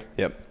clock thing.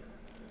 Yep.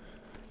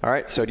 All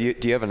right. So do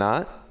you have a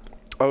knot?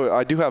 Oh,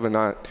 I do have a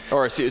knot.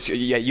 Or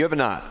yeah, you have a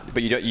knot,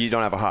 but you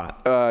don't have a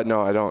hot.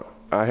 No, I don't.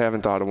 I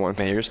haven't thought of one.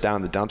 Man, you're just down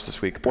in the dumps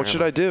this week. Apparently. What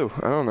should I do?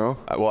 I don't know.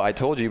 Well, I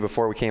told you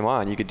before we came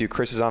on, you could do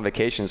Chris is on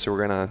vacation, so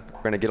we're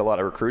gonna get a lot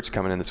of recruits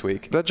coming in this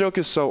week. That joke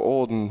is so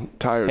old and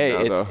tired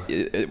now, though.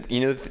 You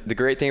know, the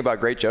great thing about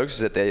great jokes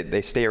is that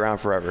they stay around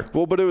forever.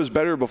 Well, but it was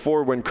better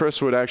before when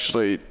Chris would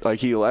actually, like,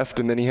 he left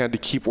and then he had to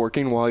keep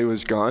working while he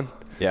was gone.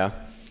 Yeah.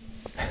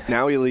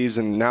 Now he leaves,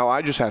 and now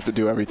I just have to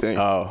do everything.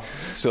 Oh.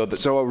 So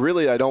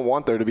really, I don't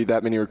want there to be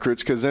that many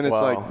recruits, because then it's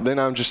then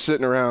I'm just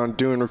sitting around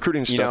doing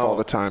recruiting stuff all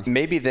the time.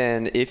 Maybe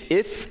then,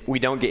 if we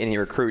don't get any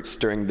recruits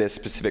during this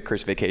specific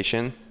Chris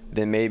vacation,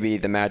 then maybe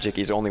the magic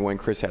is only when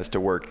Chris has to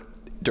work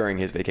during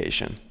his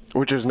vacation.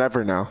 Which is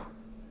never now.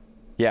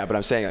 Yeah, but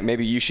I'm saying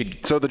maybe you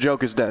should. So the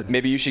joke is dead.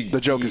 Maybe you should.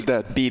 The joke is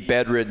dead. Be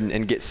bedridden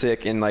and get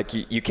sick, and like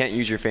you can't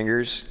use your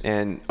fingers,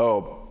 and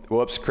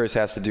whoops, Chris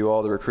has to do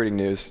all the recruiting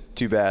news.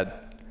 Too bad.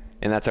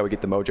 And that's how we get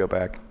the mojo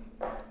back.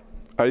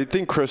 I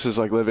think Chris is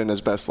like living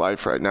his best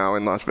life right now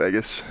in Las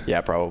Vegas.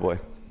 Yeah, probably.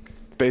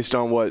 Based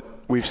on what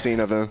we've seen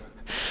of him.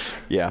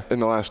 Yeah.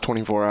 In the last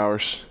 24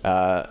 hours.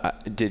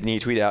 Didn't he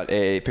tweet out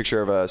a picture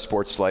of a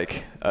sports,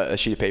 like a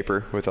sheet of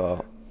paper with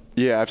a...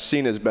 Yeah, I've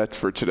seen his bets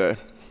for today.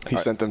 He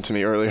sent them to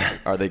me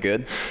earlier. Are they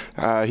good?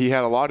 He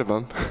had a lot of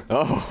them.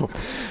 Oh.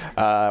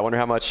 I wonder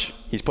how much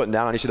he's putting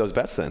down on each of those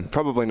bets then.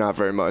 Probably not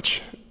very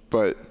much,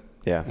 but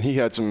yeah, he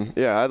had some.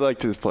 Yeah, I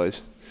liked his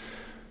plays.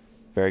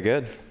 Very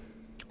good.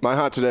 My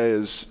hot today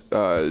is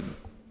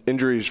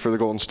injuries for the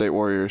Golden State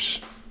Warriors.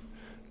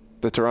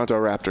 The Toronto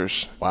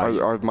Raptors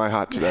are my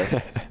hot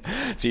today.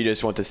 So you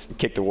just want to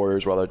kick the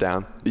Warriors while they're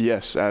down?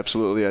 Yes,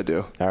 absolutely I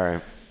do. All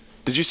right.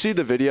 Did you see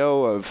the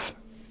video of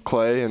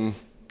Clay and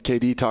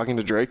KD talking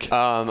to Drake?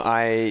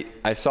 I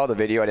saw the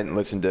video. I didn't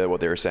listen to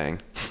what they were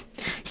saying.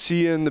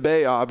 See you in the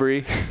Bay,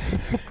 Aubrey.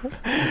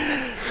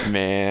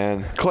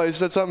 Man. Clay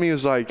said something.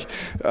 He's like,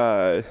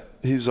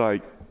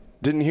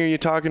 didn't hear you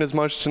talking as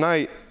much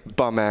tonight,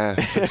 bum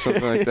ass, or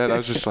something like that. I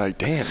was just like,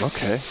 damn,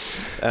 okay.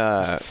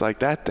 It's like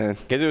that then.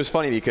 Because it was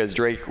funny because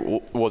Drake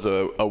was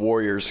a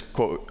Warriors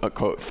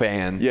quote-unquote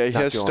fan. Yeah, he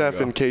has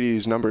Steph and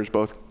KD's numbers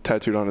both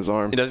tattooed on his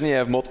arm. Doesn't he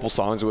have multiple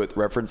songs with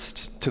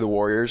reference to the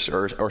Warriors,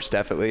 or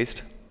Steph at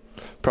least?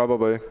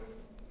 Probably.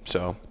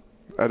 So.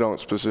 I don't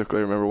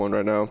specifically remember one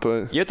right now,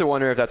 but. You have to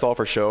wonder if that's all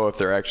for show, if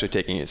they're actually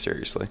taking it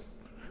seriously.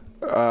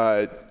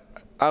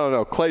 I don't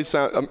know. Clay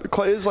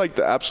is like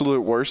the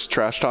absolute worst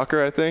trash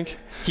talker, I think.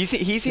 He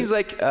seems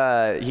like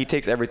he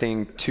takes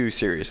everything too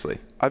seriously.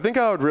 I think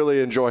I would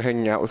really enjoy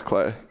hanging out with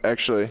Clay,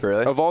 actually.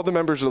 Really? Of all the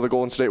members of the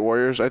Golden State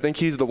Warriors, I think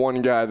he's the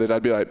one guy that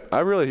I'd be like,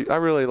 I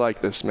really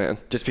like this man.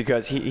 Just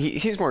because he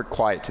seems more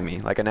quiet to me,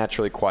 like a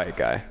naturally quiet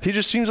guy. He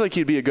just seems like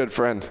he'd be a good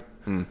friend.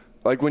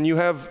 Like when you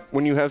have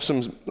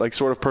some like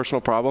sort of personal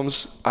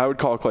problems, I would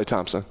call Klay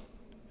Thompson.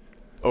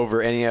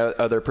 Over any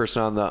other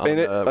person on the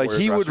like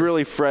he roster? would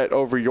really fret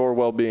over your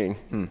well-being,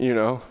 you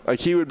know? Like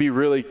he would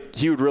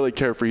really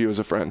care for you as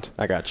a friend.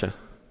 I gotcha.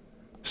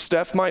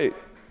 Steph might,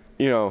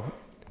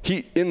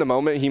 in the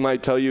moment he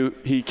might tell you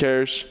he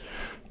cares,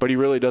 but he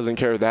really doesn't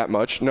care that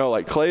much. No,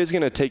 like Clay is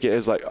going to take it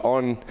as like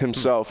on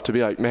himself to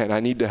be like, man, I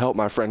need to help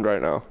my friend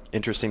right now.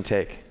 Interesting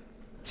take.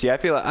 See, I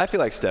feel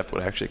like Steph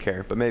would actually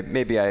care, but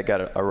maybe I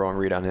got a wrong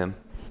read on him.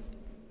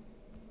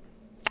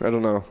 I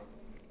don't know.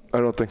 I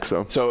don't think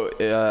so. So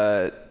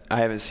I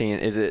haven't seen.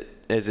 Is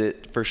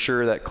it for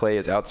sure that Clay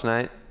is out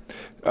tonight?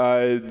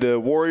 The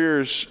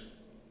Warriors,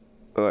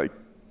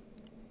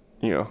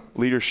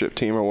 leadership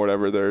team or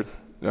whatever,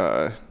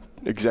 their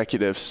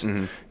executives,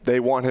 they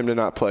want him to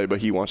not play,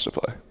 but he wants to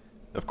play.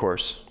 Of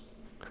course.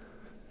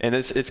 And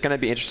it's going to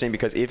be interesting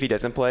because if he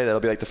doesn't play, that'll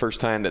be like the first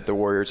time that the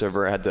Warriors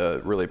ever had to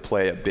really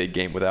play a big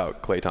game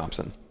without Klay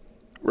Thompson.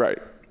 Right.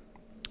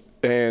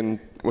 And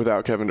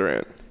without Kevin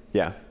Durant.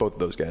 Yeah, both of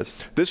those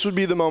guys. This would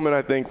be the moment,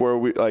 I think, where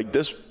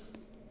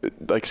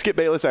Skip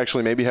Bayless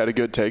actually maybe had a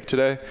good take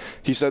today.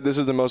 He said this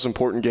is the most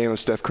important game of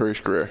Steph Curry's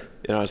career.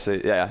 And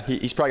honestly, yeah,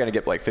 he's probably going to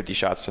get like 50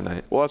 shots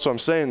tonight. Well, that's what I'm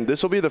saying.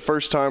 This will be the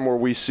first time where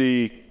we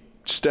see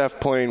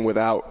Steph playing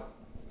without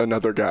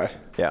another guy.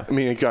 Yeah. I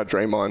mean, he got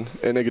Draymond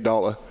and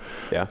Iguodala.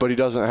 Yeah. But he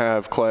doesn't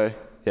have Clay.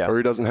 Yeah. Or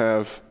he doesn't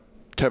have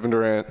Kevin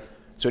Durant.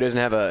 So he doesn't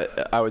have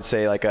I would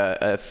say like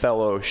a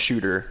fellow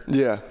shooter.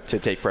 Yeah. To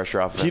take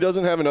pressure off of him. He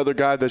doesn't have another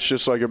guy that's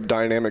just like a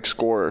dynamic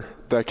scorer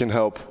that can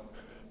help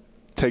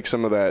take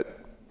some of that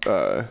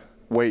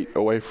weight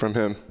away from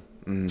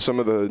him, some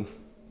of the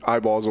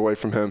eyeballs away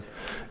from him.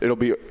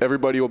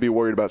 Everybody will be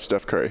worried about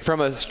Steph Curry. From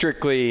a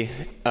strictly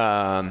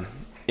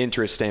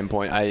interest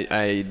standpoint,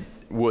 I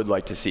would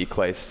like to see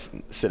Clay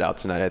sit out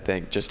tonight, I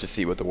think, just to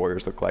see what the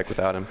Warriors look like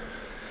without him.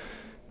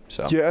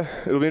 So. Yeah,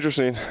 it'll be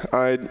interesting.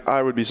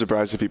 I would be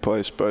surprised if he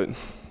plays, but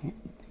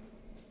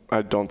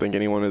I don't think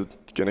anyone is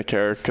going to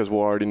care because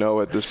we'll already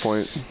know at this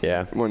point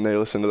when they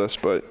listen to this.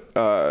 But,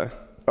 all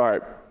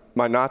right,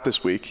 my not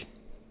this week.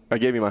 I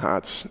gave you my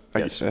hots.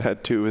 Yes. I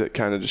had two that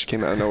kind of just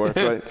came out of nowhere.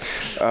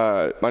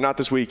 But my not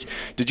this week.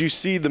 Did you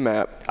see the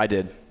map? I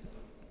did.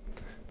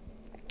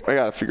 I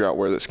got to figure out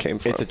where this came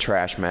from. It's a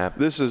trash map.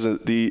 This is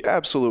the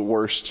absolute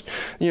worst.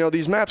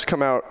 These maps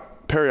come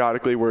out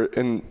periodically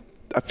and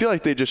I feel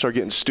like they just are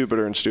getting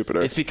stupider and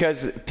stupider. It's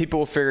because people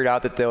will figure it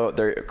out that they'll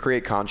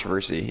create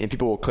controversy and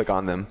people will click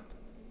on them.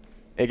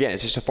 Again,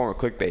 it's just a form of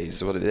clickbait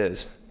is what it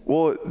is.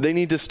 Well, they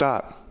need to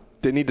stop.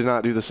 They need to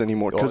not do this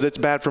anymore because it's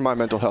bad for my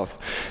mental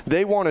health.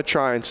 They want to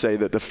try and say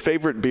that the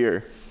favorite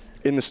beer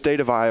in the state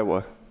of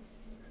Iowa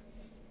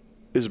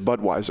is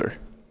Budweiser.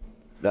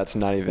 That's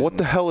not even what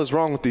the hell is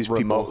wrong with these people?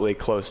 Remotely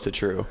close to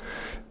true.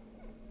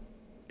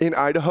 In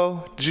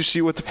Idaho, did you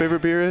see what the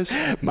favorite beer is?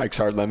 Mike's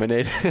Hard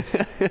Lemonade.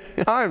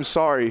 I'm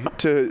sorry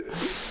to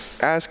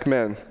Ask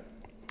Men.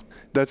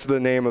 That's the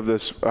name of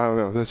this. I don't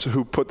know. That's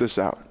who put this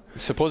out.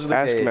 Supposedly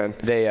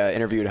they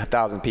interviewed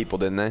 1,000 people,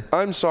 didn't they?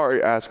 I'm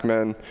sorry, Ask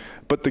Men,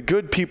 but the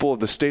good people of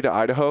the state of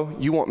Idaho,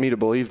 you want me to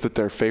believe that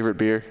their favorite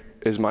beer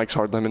is Mike's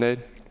Hard Lemonade?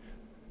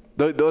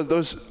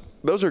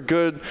 Those are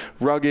good,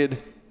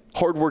 rugged,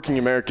 hardworking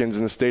Americans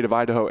in the state of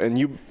Idaho, and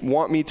you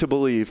want me to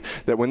believe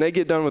that when they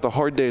get done with a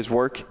hard day's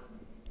work,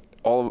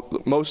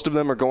 most of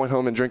them are going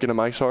home and drinking a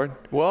Mike's Hard?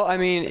 Well, I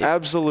mean,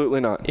 absolutely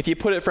not. If you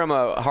put it from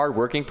a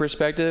hard-working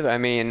perspective, I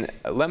mean,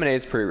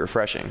 lemonade's pretty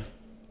refreshing.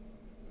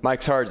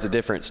 Mike's Hard's a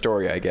different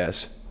story, I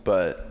guess,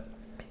 but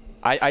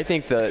I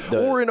think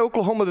the or in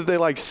Oklahoma that they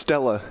like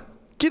Stella.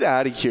 Get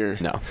out of here.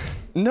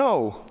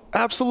 No,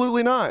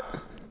 absolutely not.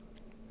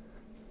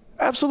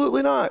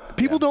 Absolutely not.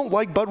 People don't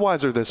like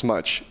Budweiser this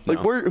much. Like,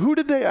 who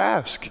did they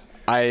ask?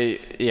 I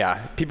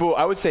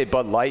would say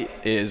Bud Light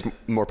is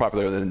more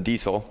popular than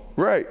Diesel.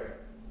 Right.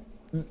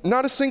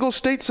 Not a single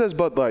state says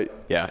Bud Light.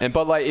 Yeah, and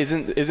Bud Light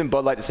isn't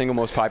Bud Light the single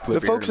most popular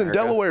beer The folks in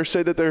Delaware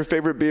say that their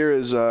favorite beer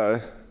is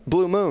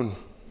Blue Moon.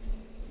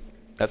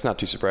 That's not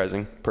too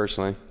surprising,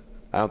 personally.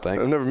 I don't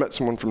think. I've never met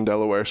someone from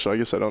Delaware, so I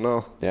guess I don't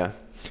know. Yeah.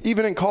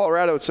 Even in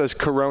Colorado, it says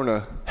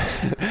Corona.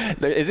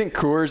 Isn't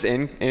Coors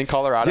in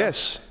Colorado?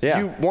 Yes. Yeah.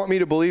 You want me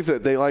to believe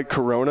that they like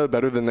Corona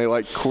better than they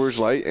like Coors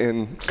Light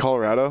in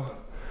Colorado?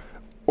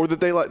 Or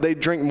that they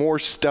drink more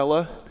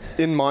Stella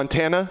in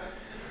Montana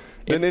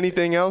than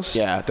anything else?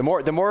 Yeah. The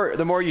more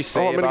you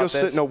say I'm going to go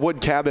sit in a wood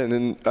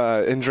cabin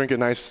and drink a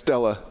nice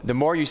Stella. The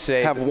more you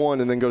say, have one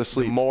and then go to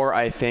sleep. The more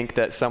I think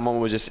that someone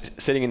was just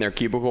sitting in their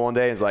cubicle one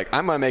day and is like,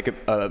 I'm going to make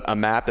a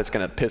map that's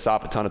going to piss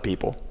off a ton of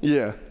people.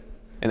 Yeah.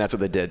 And that's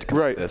what they did to come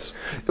up with this.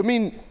 I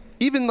mean,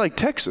 even like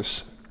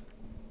Texas,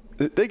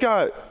 they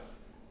got,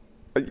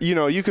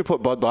 you could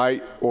put Bud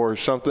Light or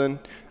something,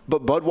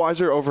 but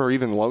Budweiser over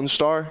even Lone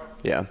Star?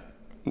 Yeah.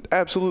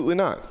 Absolutely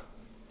not.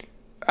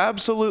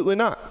 Absolutely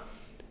not.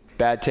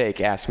 Bad take,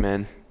 Ask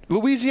Men.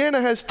 Louisiana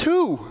has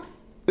two.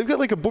 They've got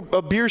like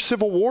a beer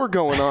civil war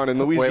going on in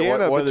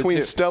Louisiana what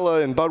between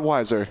Stella and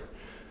Budweiser.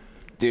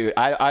 Dude,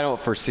 I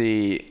don't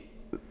foresee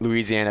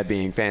Louisiana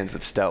being fans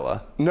of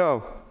Stella.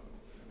 No.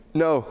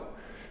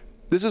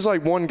 This is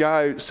like one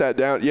guy sat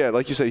down. Yeah,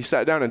 like you said, he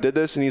sat down and did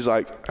this, and he's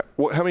like,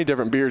 how many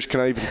different beers can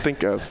I even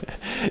think of?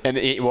 And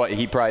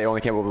he probably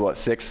only came up with,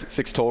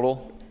 six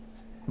total?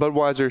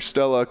 Budweiser,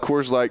 Stella,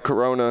 Coors Light,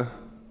 Corona,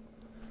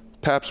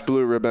 Pabst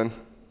Blue Ribbon,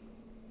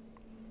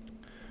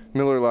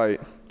 Miller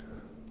Lite.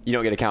 You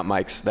don't get to count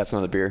Mike's. That's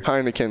not a beer.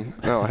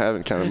 Heineken. No, I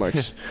haven't counted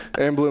Mike's.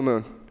 And Blue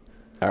Moon.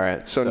 All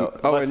right. So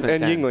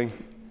and Yuengling.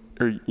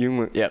 Or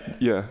Yuengling. Yep.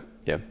 Yeah.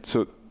 Yep.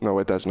 So, no,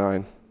 wait, that's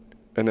 9.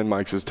 And then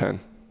Mike's is 10.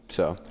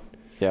 So,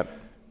 yep.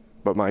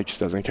 But Mike's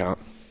doesn't count.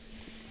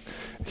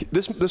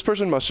 This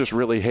person must just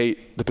really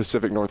hate the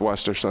Pacific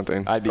Northwest or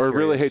something. I'd be or curious.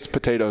 really hates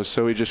potatoes,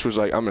 so he just was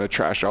like, I'm going to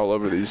trash all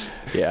over these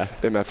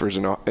MFers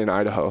in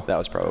Idaho. That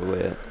was probably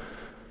it.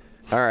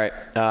 All right.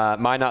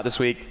 My not this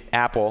week,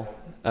 Apple.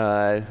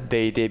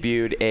 They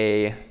debuted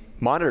a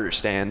monitor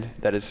stand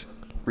that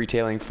is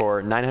retailing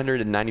for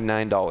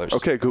 $999.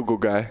 Okay, Google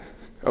guy.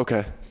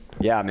 Okay.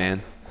 Yeah,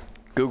 man.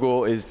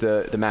 Google is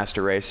the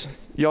master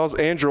race. Y'all's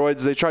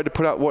Androids, they tried to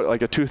put out, a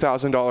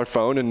 $2,000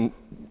 phone and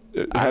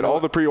had all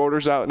the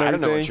pre-orders out and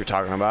everything. I don't know what you're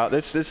talking about.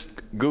 This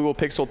Google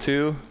Pixel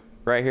 2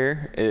 right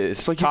here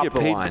is top of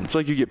the line. It's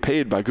like you get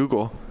paid by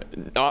Google.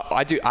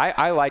 I do.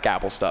 I like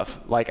Apple stuff.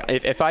 Like,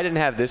 if I didn't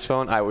have this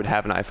phone, I would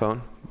have an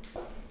iPhone.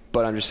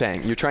 But I'm just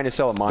saying, you're trying to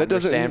sell a monitor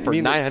stand for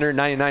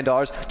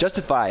 $999.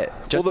 Justify it.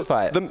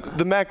 Justify it.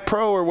 The Mac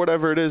Pro or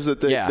whatever it is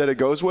that it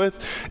goes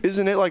with,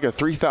 isn't it like a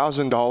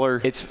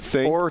 $3,000 It's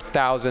thing?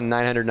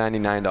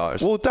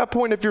 $4,999. Well, at that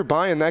point, if you're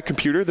buying that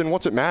computer, then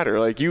what's it matter?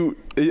 Like if you're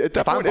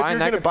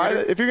going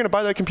to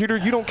buy that computer,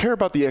 you don't care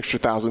about the extra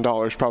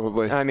 $1,000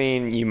 probably. I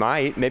mean, you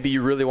might. Maybe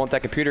you really want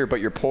that computer, but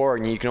you're poor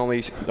and you can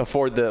only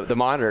afford the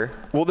monitor.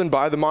 Well, then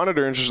buy the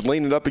monitor and just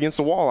lean it up against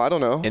the wall. I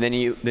don't know. And then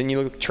you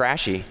look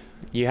trashy.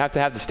 You have to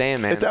have the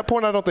stand, man. At that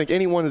point, I don't think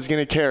anyone is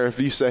going to care if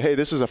you say, hey,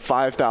 this is a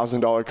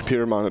 $5,000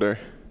 computer monitor.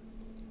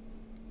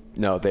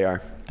 No, they are.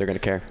 They're going to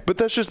care. But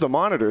that's just the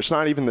monitor. It's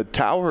not even the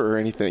tower or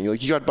anything.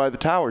 Like, you got to buy the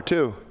tower,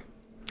 too.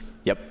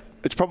 Yep.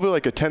 It's probably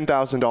like a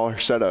 $10,000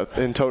 setup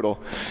in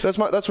total. That's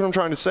what I'm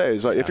trying to say.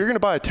 Is like, if you're going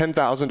to buy a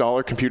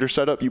 $10,000 computer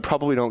setup, you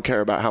probably don't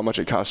care about how much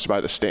it costs to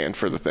buy the stand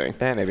for the thing.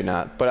 Maybe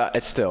not. But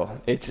it's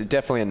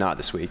definitely a not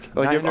this week.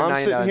 Like,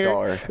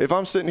 if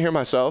I'm sitting here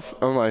myself,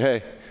 I'm like,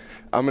 hey,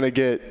 I'm going to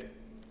get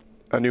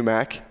a new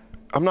Mac.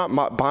 I'm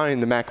not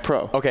buying the Mac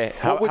Pro. Okay.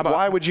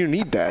 Why would you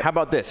need that? How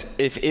about this?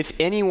 If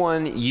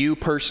anyone you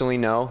personally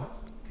know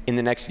in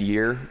the next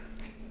year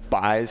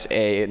buys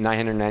a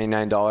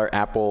 $999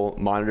 Apple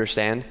monitor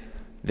stand,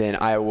 then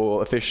I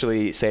will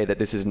officially say that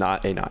this is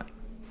not a not.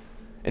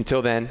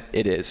 Until then,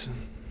 it is.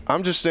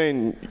 I'm just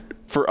saying,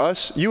 for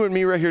us, you and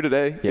me right here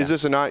today, is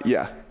this a not?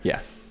 Yeah. Yeah.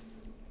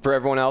 For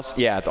everyone else,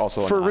 yeah, it's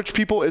also a not. For rich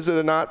people, is it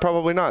a not?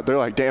 Probably not. They're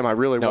like, damn, I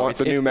really want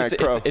the new Mac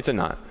Pro. It's a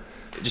not.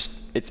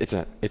 It's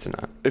a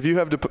not. If you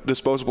have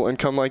disposable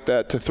income like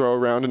that to throw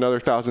around another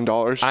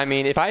 $1,000. I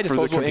mean, if I had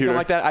disposable income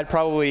like that, I'd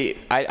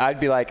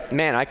be like,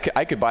 man, I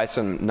could buy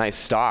some nice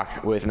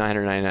stock with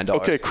 $999.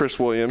 Okay, Chris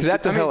Williams,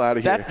 get the hell out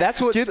of here. That's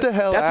what rich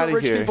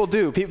people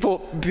do.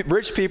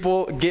 Rich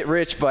people get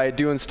rich by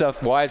doing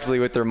stuff wisely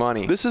with their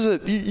money.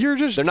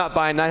 They're not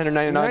buying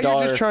 $999. Now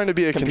you're just trying to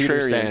be a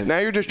contrarian. Stands. Now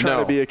you're just trying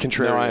to be a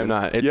contrarian. No, I am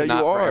not. It's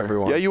not for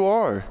everyone. Yeah, you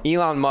are.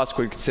 Elon Musk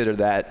would consider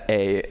that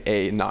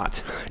a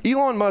not.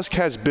 Elon Musk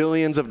has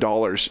billions of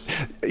dollars.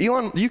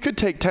 You could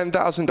take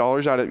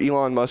 $10,000 out of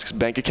Elon Musk's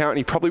bank account and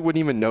he probably wouldn't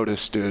even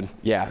notice, dude.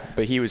 Yeah,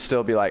 but he would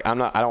still be like, I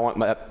don't want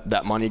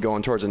that money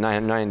going towards a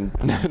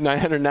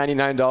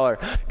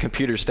 $999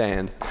 computer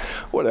stand.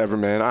 Whatever,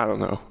 man. I don't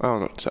know. I don't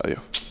know what to tell you.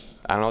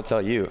 I don't know what to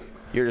tell you.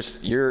 You're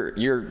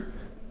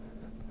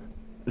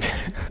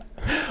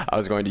I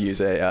was going to use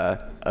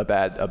a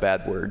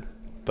bad word,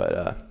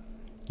 but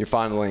you're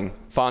fondling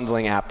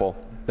Apple.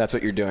 That's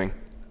what you're doing.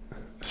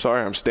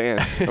 Sorry, I'm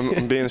Stan.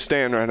 I'm being a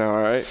Stan right now,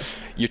 all right?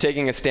 You're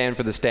taking a stand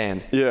for the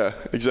stand. Yeah,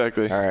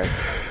 exactly. All right.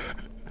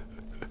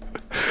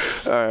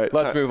 All right.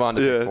 Let's move on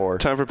to pick 4.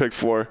 Time for pick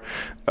 4.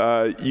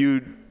 I'll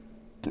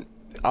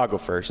go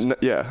first.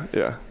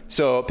 Yeah.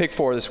 So pick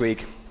 4 this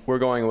week, we're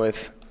going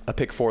with a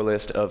pick 4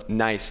 list of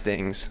nice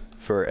things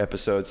for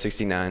episode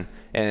 69.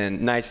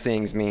 And nice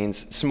things means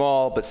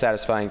small but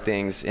satisfying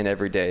things in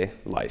everyday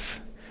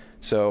life.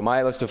 So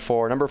my list of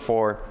 4, number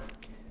 4,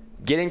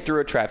 getting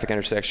through a traffic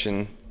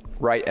intersection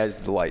right as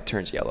the light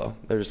turns yellow.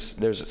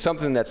 There's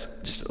something that's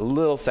just a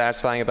little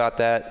satisfying about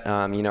that.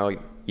 You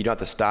don't have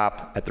to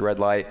stop at the red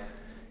light.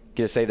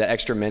 Get to save that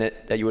extra minute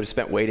that you would have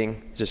spent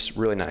waiting. It's just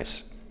really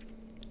nice.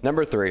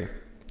 Number 3.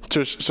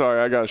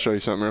 Sorry, I got to show you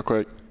something real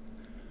quick.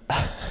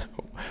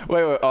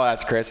 Wait. Oh,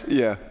 that's Chris?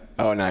 Yeah.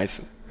 Oh,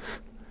 nice.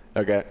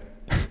 Okay.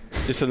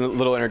 Just a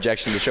little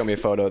interjection to show me a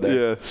photo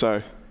there. Yeah,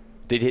 sorry.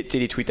 Did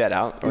he tweet that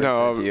out? Or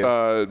no, send it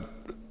to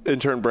you?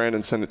 Intern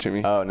Brandon sent it to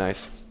me. Oh,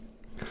 nice.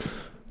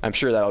 I'm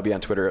sure that'll be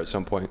on Twitter at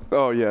some point.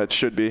 Oh, yeah, it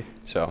should be.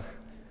 So,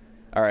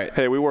 all right.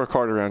 Hey, we work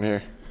hard around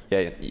here.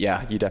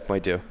 Yeah, you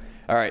definitely do.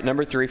 All right,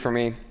 number 3 for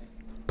me,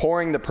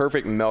 pouring the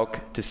perfect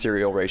milk to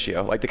cereal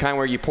ratio. Like the kind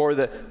where you pour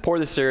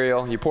the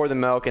cereal, you pour the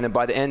milk, and then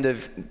by the end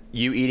of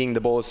you eating the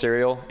bowl of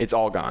cereal, it's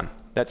all gone.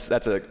 That's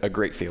a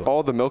great feeling.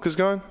 All the milk is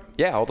gone?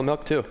 Yeah, all the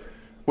milk too.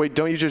 Wait, why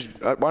don't you just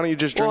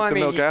drink the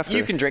milk after?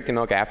 You can drink the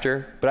milk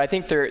after, but I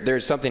think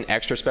there's something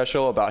extra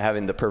special about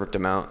having the perfect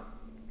amount,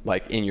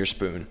 like in your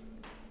spoon.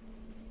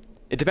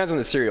 It depends on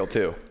the cereal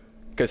too,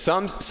 because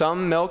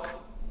some milk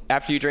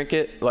after you drink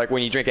it, like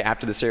when you drink it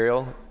after the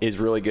cereal, is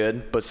really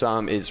good, but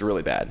some is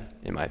really bad,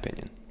 in my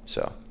opinion.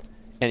 So,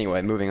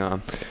 anyway, moving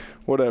on.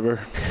 Whatever.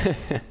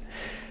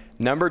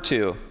 Number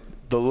 2,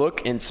 the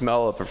look and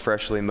smell of a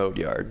freshly mowed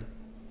yard.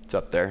 It's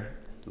up there.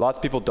 Lots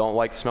of people don't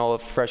like the smell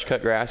of fresh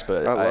cut grass,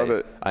 but I love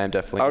it. I am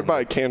definitely. I would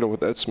buy a candle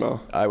with that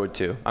smell. I would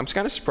too. I'm just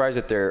kind of surprised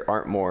that there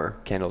aren't more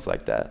candles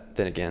like that.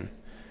 Then again,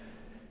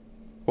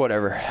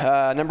 whatever.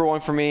 Number 1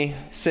 for me,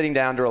 sitting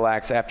down to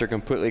relax after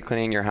completely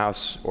cleaning your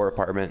house or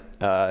apartment.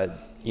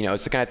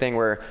 It's the kind of thing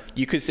where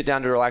you could sit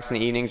down to relax in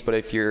the evenings, but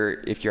if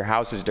your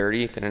house is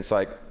dirty, then it's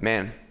like,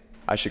 man,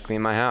 I should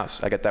clean my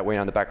house. I got that weight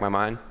on the back of my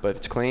mind. But if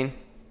it's clean,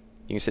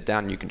 you can sit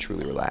down and you can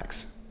truly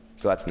relax.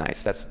 So that's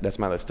nice. That's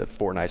my list of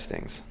 4 nice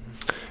things.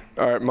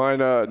 All right, mine,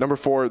 number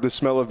 4, the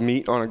smell of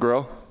meat on a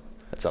grill.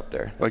 That's up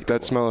there. Like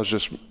that smell is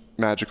just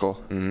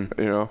magical.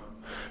 Mm-hmm.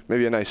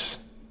 Maybe a nice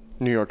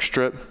New York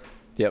strip.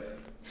 Yep.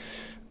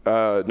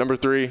 Number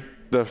 3,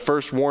 the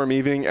first warm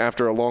evening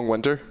after a long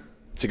winter.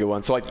 It's a good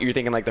one. So like you're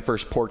thinking like the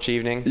first porch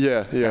evening?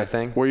 Yeah. Kind of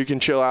thing? Where you can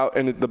chill out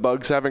and the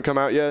bugs haven't come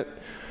out yet.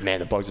 Man,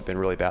 the bugs have been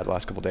really bad the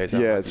last couple of days.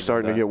 Yeah, it's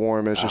starting to get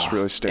warm. It's just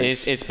really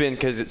stinks. It's been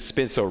because it's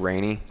been so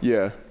rainy.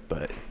 Yeah.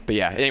 But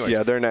yeah, anyways.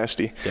 Yeah, they're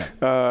nasty.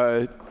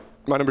 Yeah.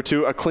 My number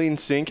 2, a clean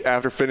sink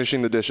after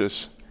finishing the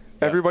dishes.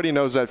 Yeah. Everybody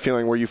knows that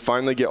feeling where you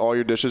finally get all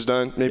your dishes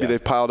done. Maybe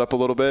they've piled up a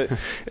little bit,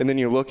 and then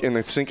you look and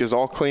the sink is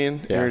all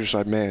clean, and you're just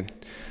like, man,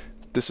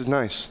 this is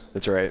nice.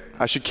 That's right.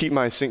 I should keep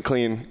my sink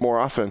clean more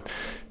often.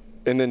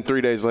 And then 3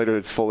 days later,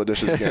 it's full of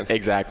dishes again.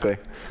 Exactly.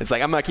 It's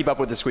like, I'm going to keep up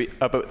with this week,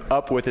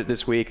 up with it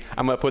this week.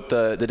 I'm going to put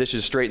the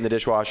dishes straight in the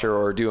dishwasher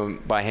or do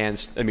them by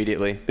hand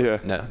immediately. Yeah.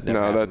 No,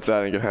 that ain't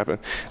going to happen.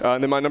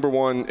 And then my number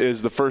 1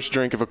 is the first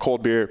drink of a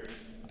cold beer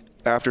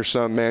after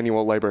some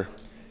manual labor.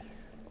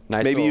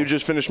 Nice. Maybe you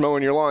just finished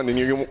mowing your lawn and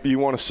you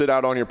want to sit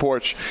out on your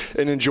porch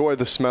and enjoy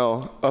the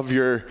smell of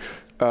your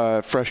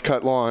fresh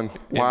cut lawn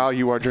while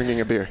you are drinking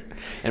a beer.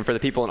 And for the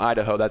people in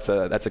Idaho, that's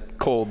a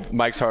cold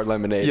Mike's Hard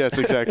Lemonade. Yes,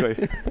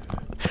 exactly.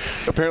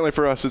 Apparently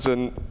for us, it's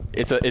a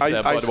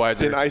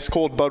Budweiser. An ice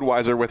cold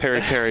Budweiser with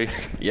Harry Carey.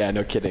 Yeah,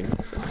 no kidding.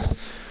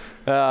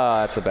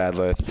 That's a bad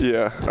list.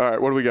 Yeah. All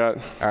right. What do we got?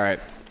 All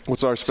right.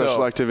 What's our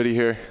special activity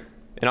here?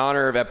 In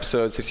honor of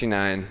episode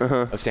 69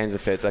 of Stands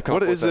and Fits,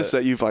 what is this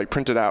that you've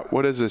printed out?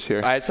 What is this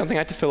here? I had something I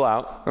had to fill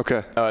out.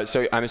 Okay.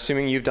 So I'm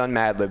assuming you've done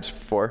Mad Libs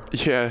before.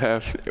 Yeah, I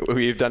have.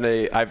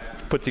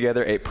 I've put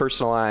together a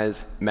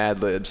personalized Mad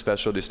Lib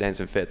special to Stands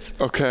and Fits.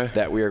 Okay.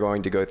 That we are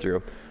going to go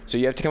through. So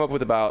you have to come up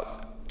with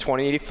about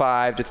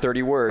 25 to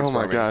 30 words. Oh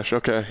my gosh.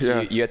 Okay.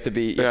 So yeah. you have to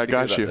be. I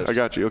got you.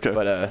 Okay.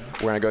 But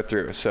we're gonna go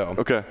through. So.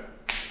 Okay.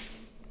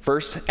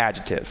 First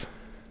adjective.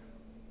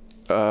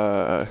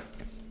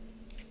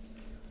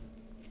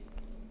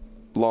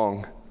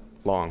 Long.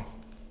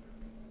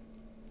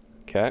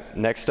 Okay.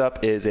 Next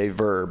up is a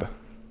verb.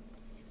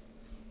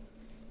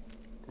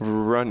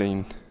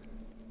 Running.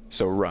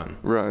 So run.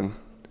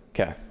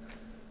 Okay.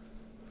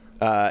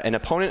 An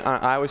opponent on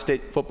Iowa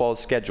State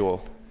football's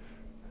schedule.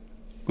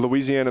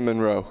 Louisiana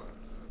Monroe.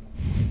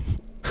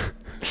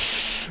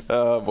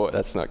 Oh boy,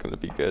 that's not going to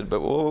be good, but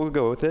we'll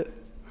go with it.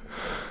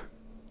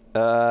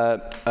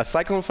 A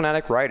Cyclone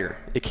Fanatic writer.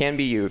 It can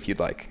be you if you'd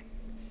like.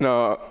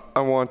 No,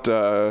 I want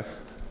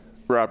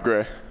Rob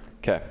Gray.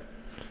 Okay.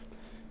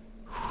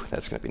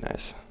 That's going to be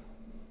nice.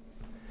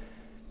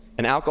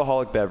 An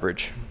alcoholic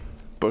beverage.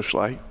 Busch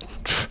Light.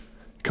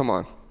 Come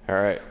on. All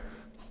right.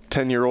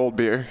 10-year-old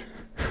beer.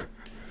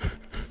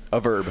 A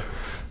verb.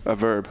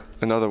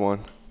 Another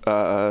one.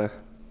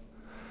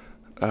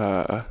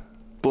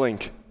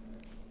 Blink.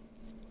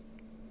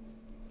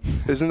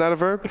 Isn't that a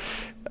verb?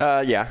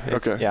 Yeah.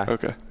 Okay. Yeah.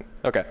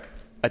 Okay.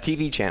 A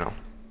TV channel.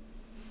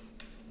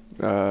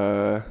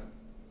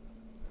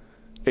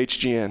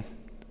 HGN.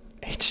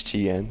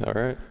 All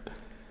right.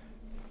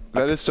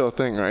 That is still a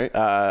thing, right?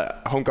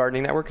 Home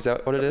Gardening Network, is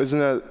that what it is? Isn't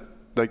that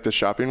like the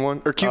shopping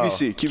one? Or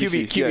QVC?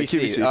 QVC. Yeah,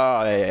 QVC.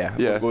 Oh, yeah.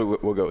 Yeah.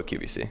 We'll go with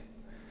QVC.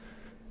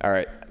 All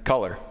right.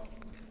 Color.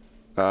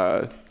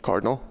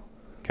 Cardinal.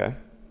 Okay.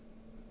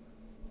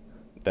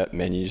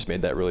 You just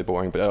made that really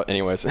boring. But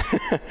anyways.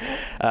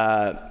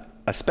 A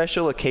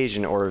special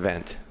occasion or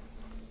event.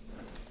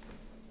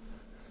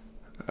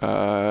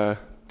 The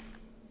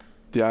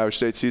Iowa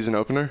State season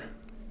opener.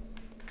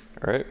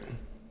 All right.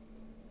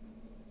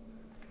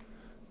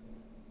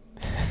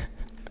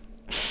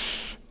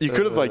 You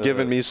could have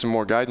given me some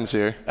more guidance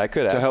here. I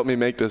could have to help me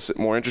make this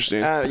more interesting.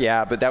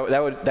 Yeah, but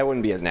that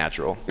wouldn't be as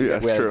natural. Yeah,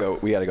 true.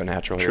 We got to go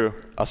natural here.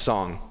 True. A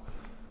song.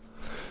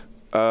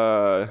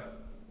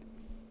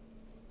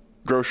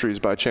 Groceries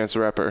by Chance the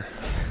Rapper.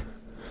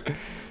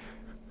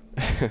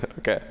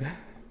 Okay.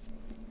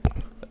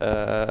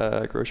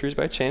 Groceries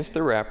by Chance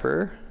the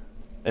Rapper.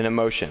 An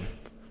emotion.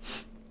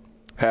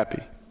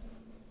 Happy.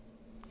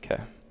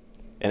 Okay.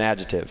 An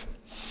adjective.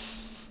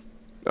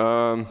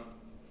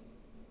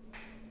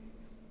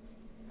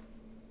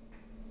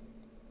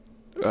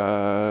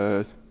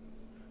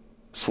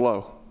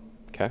 Slow.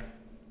 Okay.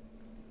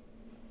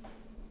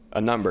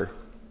 A number.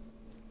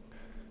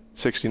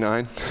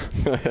 69.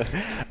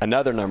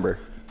 Another number.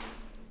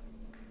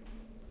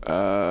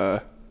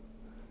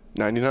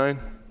 99.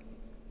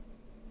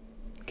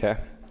 Okay.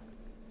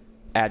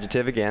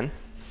 Adjective again.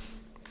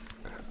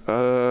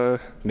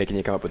 Making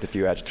you come up with a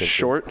few adjectives.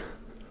 Short.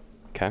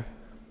 Okay.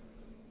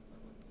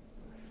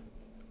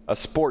 A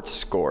sports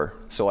score.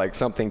 So like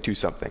something to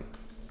something.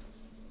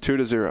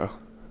 2-0.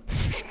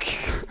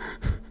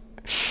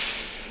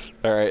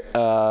 All right.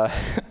 A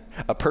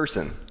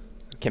person.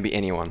 Can be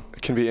anyone.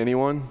 It can be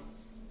anyone.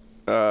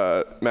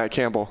 Matt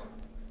Campbell.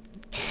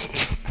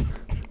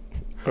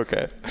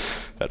 Okay.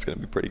 That's going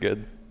to be pretty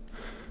good.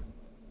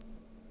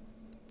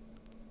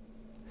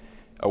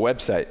 A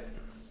website.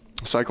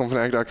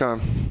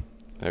 CycloneFanatic.com.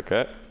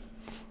 Okay.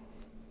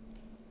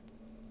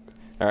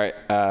 All right.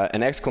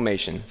 An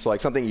exclamation. So like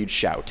something you'd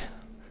shout.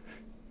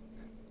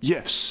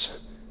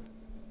 Yes.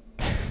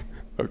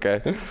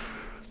 Okay.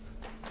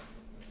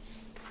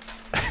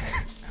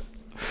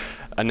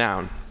 A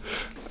noun.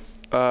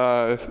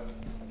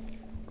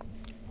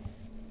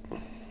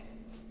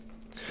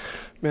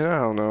 Man, I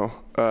don't know.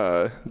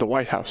 The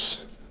White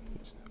House.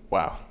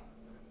 Wow.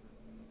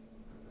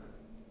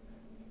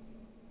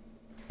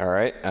 All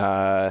right.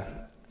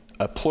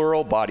 A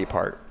plural body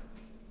part.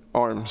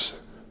 Arms.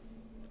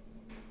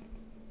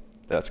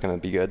 That's going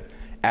to be good.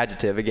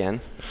 Adjective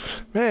again.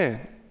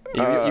 Man.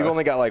 You've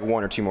only got like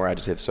one or two more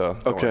adjectives, so.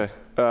 Okay.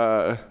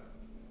 Oh,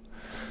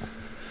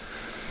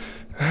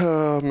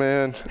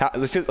 man.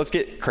 Let's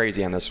get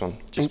crazy on this one.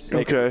 Just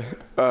okay.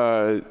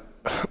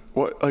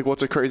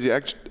 What's a crazy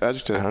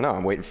adjective? I don't know.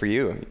 I'm waiting for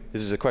you.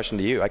 This is a question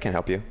to you. I can't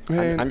help you.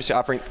 Man. I'm just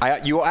offering.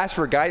 You asked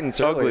for guidance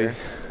earlier.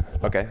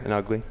 Ugly. Okay, an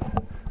ugly.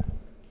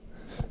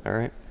 All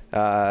right.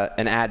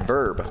 An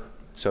adverb.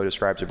 So it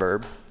describes a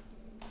verb.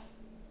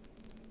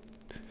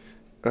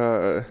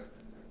 Have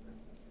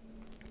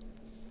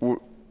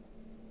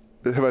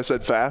I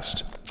said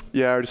fast?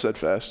 Yeah, I already said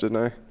fast, didn't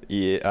I?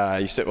 Yeah.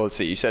 You said. Well, let's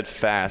see. You said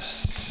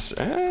fast.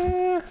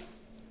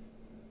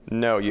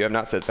 No, you have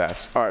not said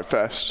fast. All right,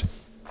 fast.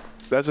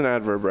 That's an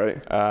adverb, right?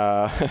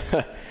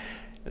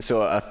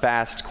 So a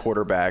fast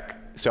quarterback.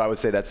 So I would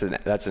say that's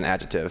an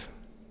adjective.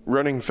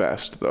 Running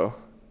fast, though.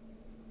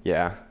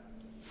 Yeah.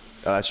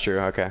 Oh, that's true.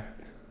 Okay.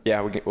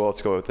 Yeah. Well,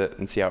 let's go with it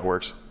and see how it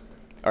works.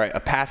 All right. A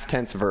past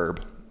tense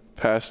verb.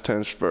 Past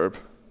tense verb.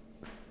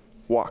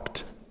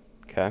 Walked.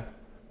 Okay.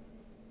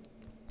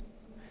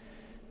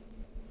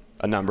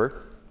 A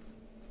number.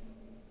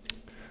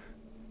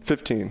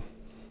 15.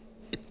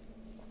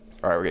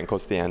 All right. We're getting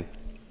close to the end.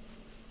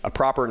 A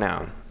proper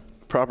noun.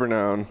 Proper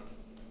noun.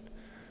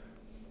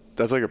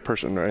 That's like a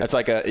person, right? That's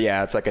like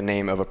it's like a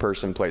name of a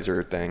person, place,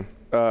 or thing.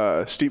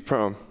 Steve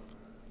Prohm.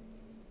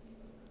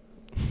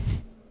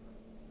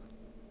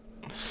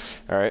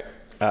 All right.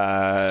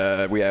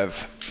 We have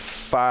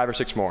 5 or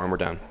 6 more, and we're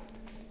done.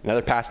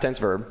 Another past tense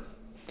verb.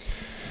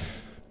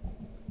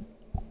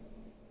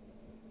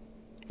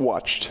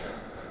 Watched.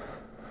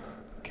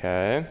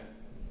 Okay.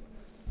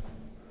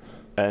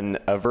 And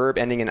a verb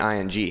ending in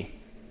ing.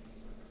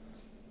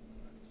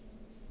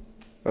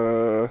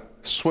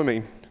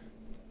 Swimming.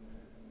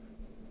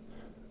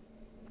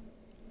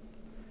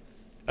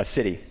 A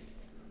city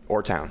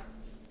or town.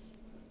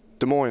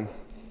 Des Moines.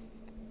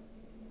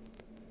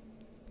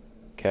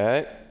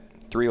 Okay.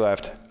 3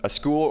 left. A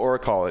school or a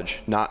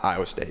college, not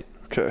Iowa State.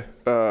 Okay.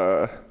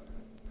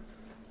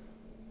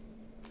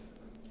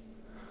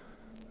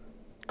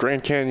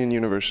 Grand Canyon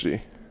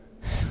University.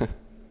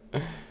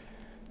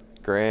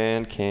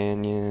 Grand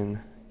Canyon.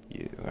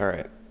 All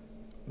right.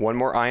 One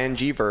more ing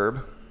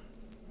verb.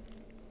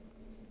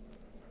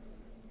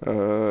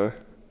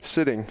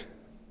 Sitting.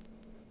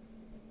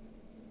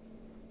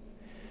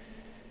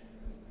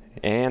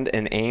 And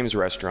an Ames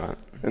restaurant.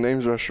 An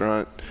Ames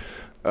restaurant.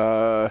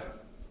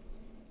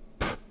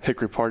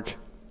 Hickory Park.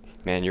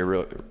 Man,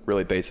 you're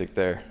really basic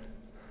there.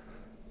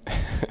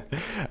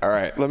 All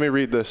right. Let me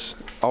read this.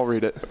 I'll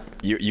read it.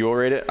 You will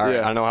read it? All right.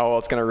 Yeah. I don't know how well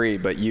it's going to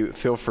read, but you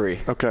feel free.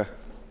 Okay.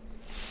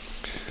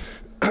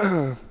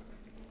 All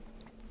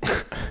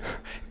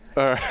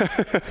right.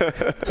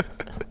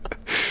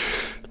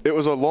 It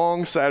was a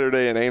long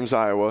Saturday in Ames,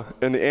 Iowa,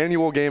 and the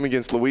annual game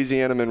against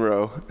Louisiana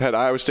Monroe had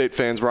Iowa State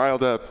fans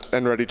riled up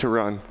and ready to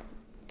run.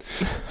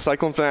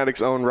 Cyclone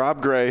Fanatics' own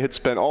Rob Gray had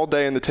spent all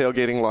day in the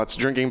tailgating lots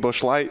drinking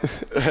Busch Light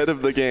ahead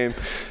of the game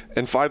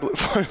and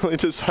finally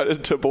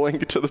decided to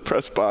blink to the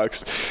press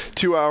box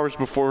 2 hours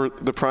before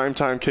the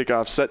primetime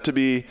kickoff set to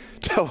be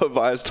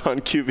televised on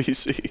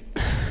QVC.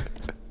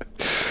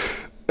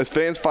 As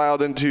fans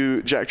filed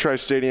into Jack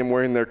Trice Stadium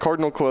wearing their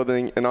Cardinal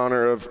clothing in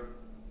honor of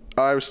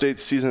Iowa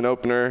State's season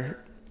opener,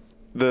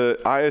 the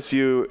Iowa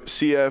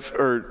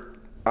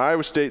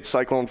State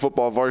Cyclone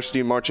Football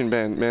Varsity Marching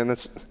Band. Man,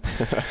 that's...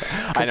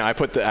 I know, I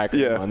put the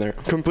acronym on there.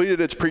 Completed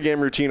its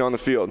pregame routine on the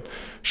field.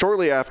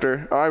 Shortly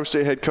after, Iowa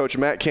State head coach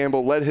Matt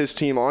Campbell led his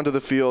team onto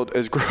the field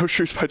as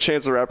Groceries by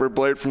Chance the Rapper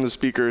blared from the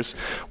speakers,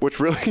 which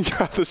really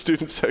got the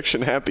student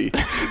section happy.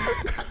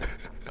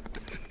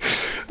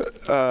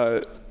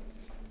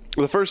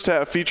 The first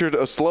half featured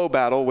a slow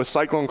battle with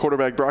Cyclone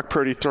quarterback Brock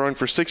Purdy throwing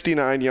for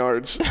 69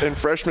 yards and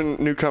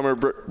freshman newcomer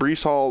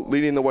Breece Hall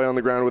leading the way on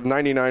the ground with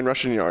 99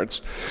 rushing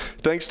yards.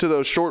 Thanks to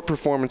those short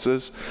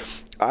performances,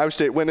 Iowa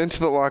State went into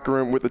the locker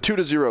room with a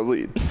 2-0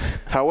 lead.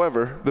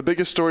 However, the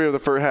biggest story of the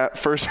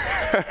first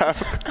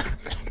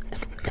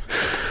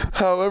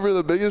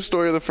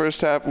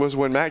half was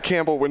when Matt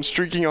Campbell went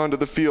streaking onto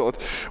the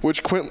field,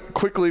 which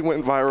quickly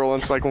went viral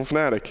on Cyclone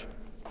Fanatic.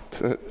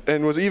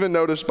 And was even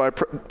noticed by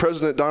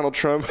President Donald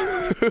Trump,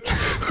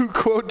 who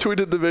quote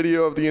tweeted the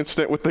video of the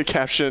incident with the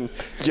caption,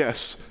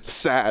 "Yes,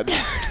 sad."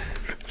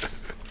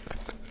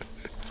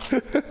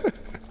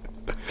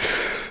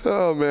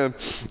 Oh, man.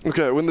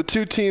 Okay, when the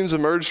two teams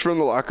emerged from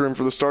the locker room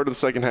for the start of the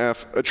second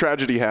half, a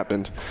tragedy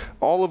happened.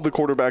 All of the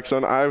quarterbacks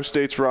on Iowa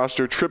State's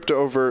roster tripped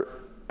over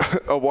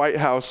a White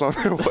House on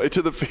their way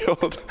to the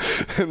field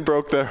and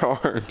broke their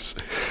arms.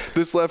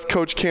 This left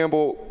Coach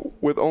Campbell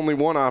with only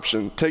one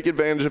option: take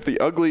advantage of the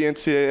ugly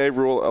NCAA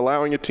rule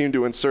allowing a team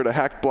to insert a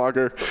hack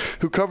blogger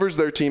who covers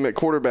their team at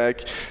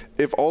quarterback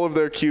if all of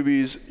their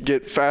QBs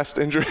get fast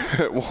injured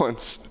at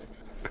once.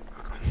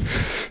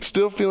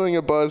 Still feeling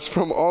a buzz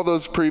from all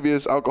those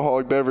previous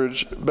alcoholic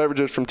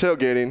beverages from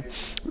tailgating,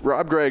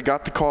 Rob Gray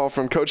got the call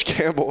from Coach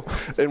Campbell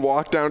and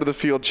walked down to the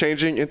field,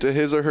 changing into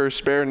his or her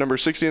spare number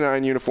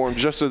 69 uniform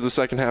just as the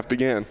second half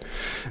began.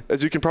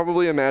 As you can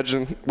probably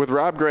imagine, with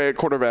Rob Gray at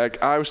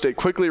quarterback, Iowa State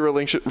quickly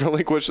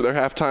relinquished their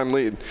halftime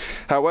lead.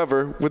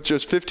 However, with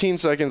just 15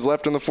 seconds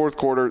left in the fourth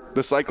quarter,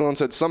 the Cyclones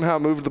had somehow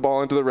moved the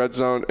ball into the red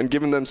zone and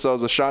given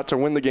themselves a shot to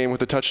win the game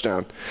with a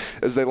touchdown.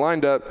 As they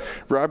lined up,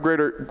 Rob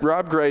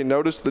Gray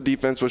noticed the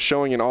defense was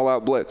showing an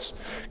all-out blitz.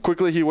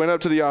 Quickly, he went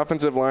up to the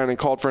offensive line and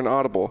called for an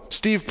audible.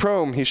 "Steve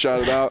Prohm," he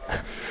shouted out.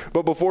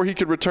 But before he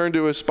could return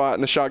to his spot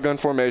in the shotgun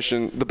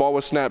formation, the ball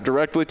was snapped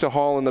directly to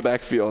Hall in the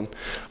backfield.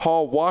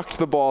 Hall walked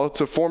the ball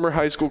to former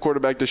high school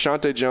quarterback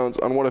Deshaunte Jones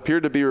on what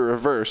appeared to be a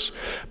reverse,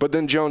 but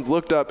then Jones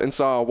looked up and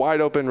saw a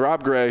wide-open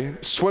Rob Gray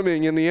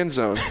swimming in the end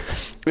zone.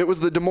 It was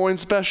the Des Moines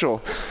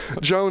special.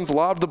 Jones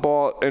lobbed the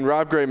ball, and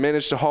Rob Gray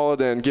managed to haul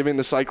it in, giving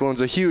the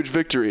Cyclones a huge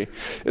victory.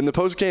 In the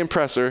post-game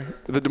presser,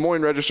 the Des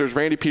Moines Register's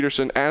Randy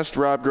Peterson asked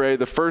Rob Gray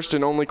the first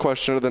and only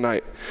question of the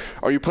night.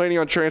 "Are you planning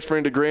on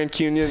transferring to Grand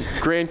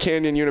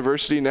Canyon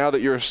University now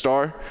that you're a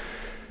star?"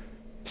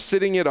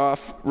 Sitting it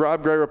off,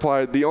 Rob Gray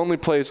replied, "The only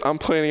place I'm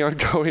planning on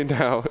going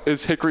now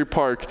is Hickory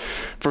Park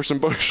for some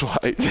Busch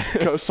Light.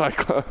 Go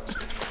Cyclones."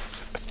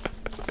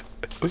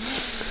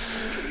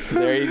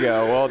 There you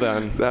go. Well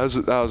done. That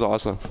was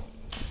awesome.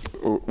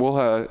 We'll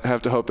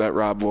have to hope that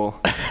Rob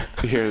will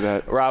hear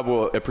that. Rob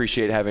will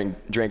appreciate having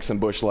drank some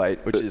Busch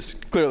Light, which is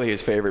clearly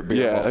his favorite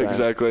beer. Yeah, of all time.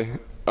 exactly.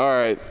 All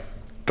right.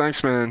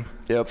 Thanks, man.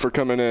 Yep. For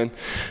coming in.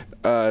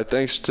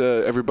 Thanks to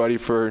everybody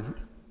for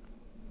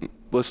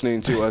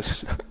listening to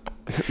us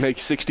make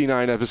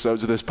 69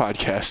 episodes of this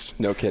podcast.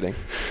 No kidding.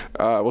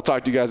 We'll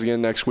talk to you guys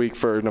again next week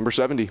for number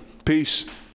 70. Peace.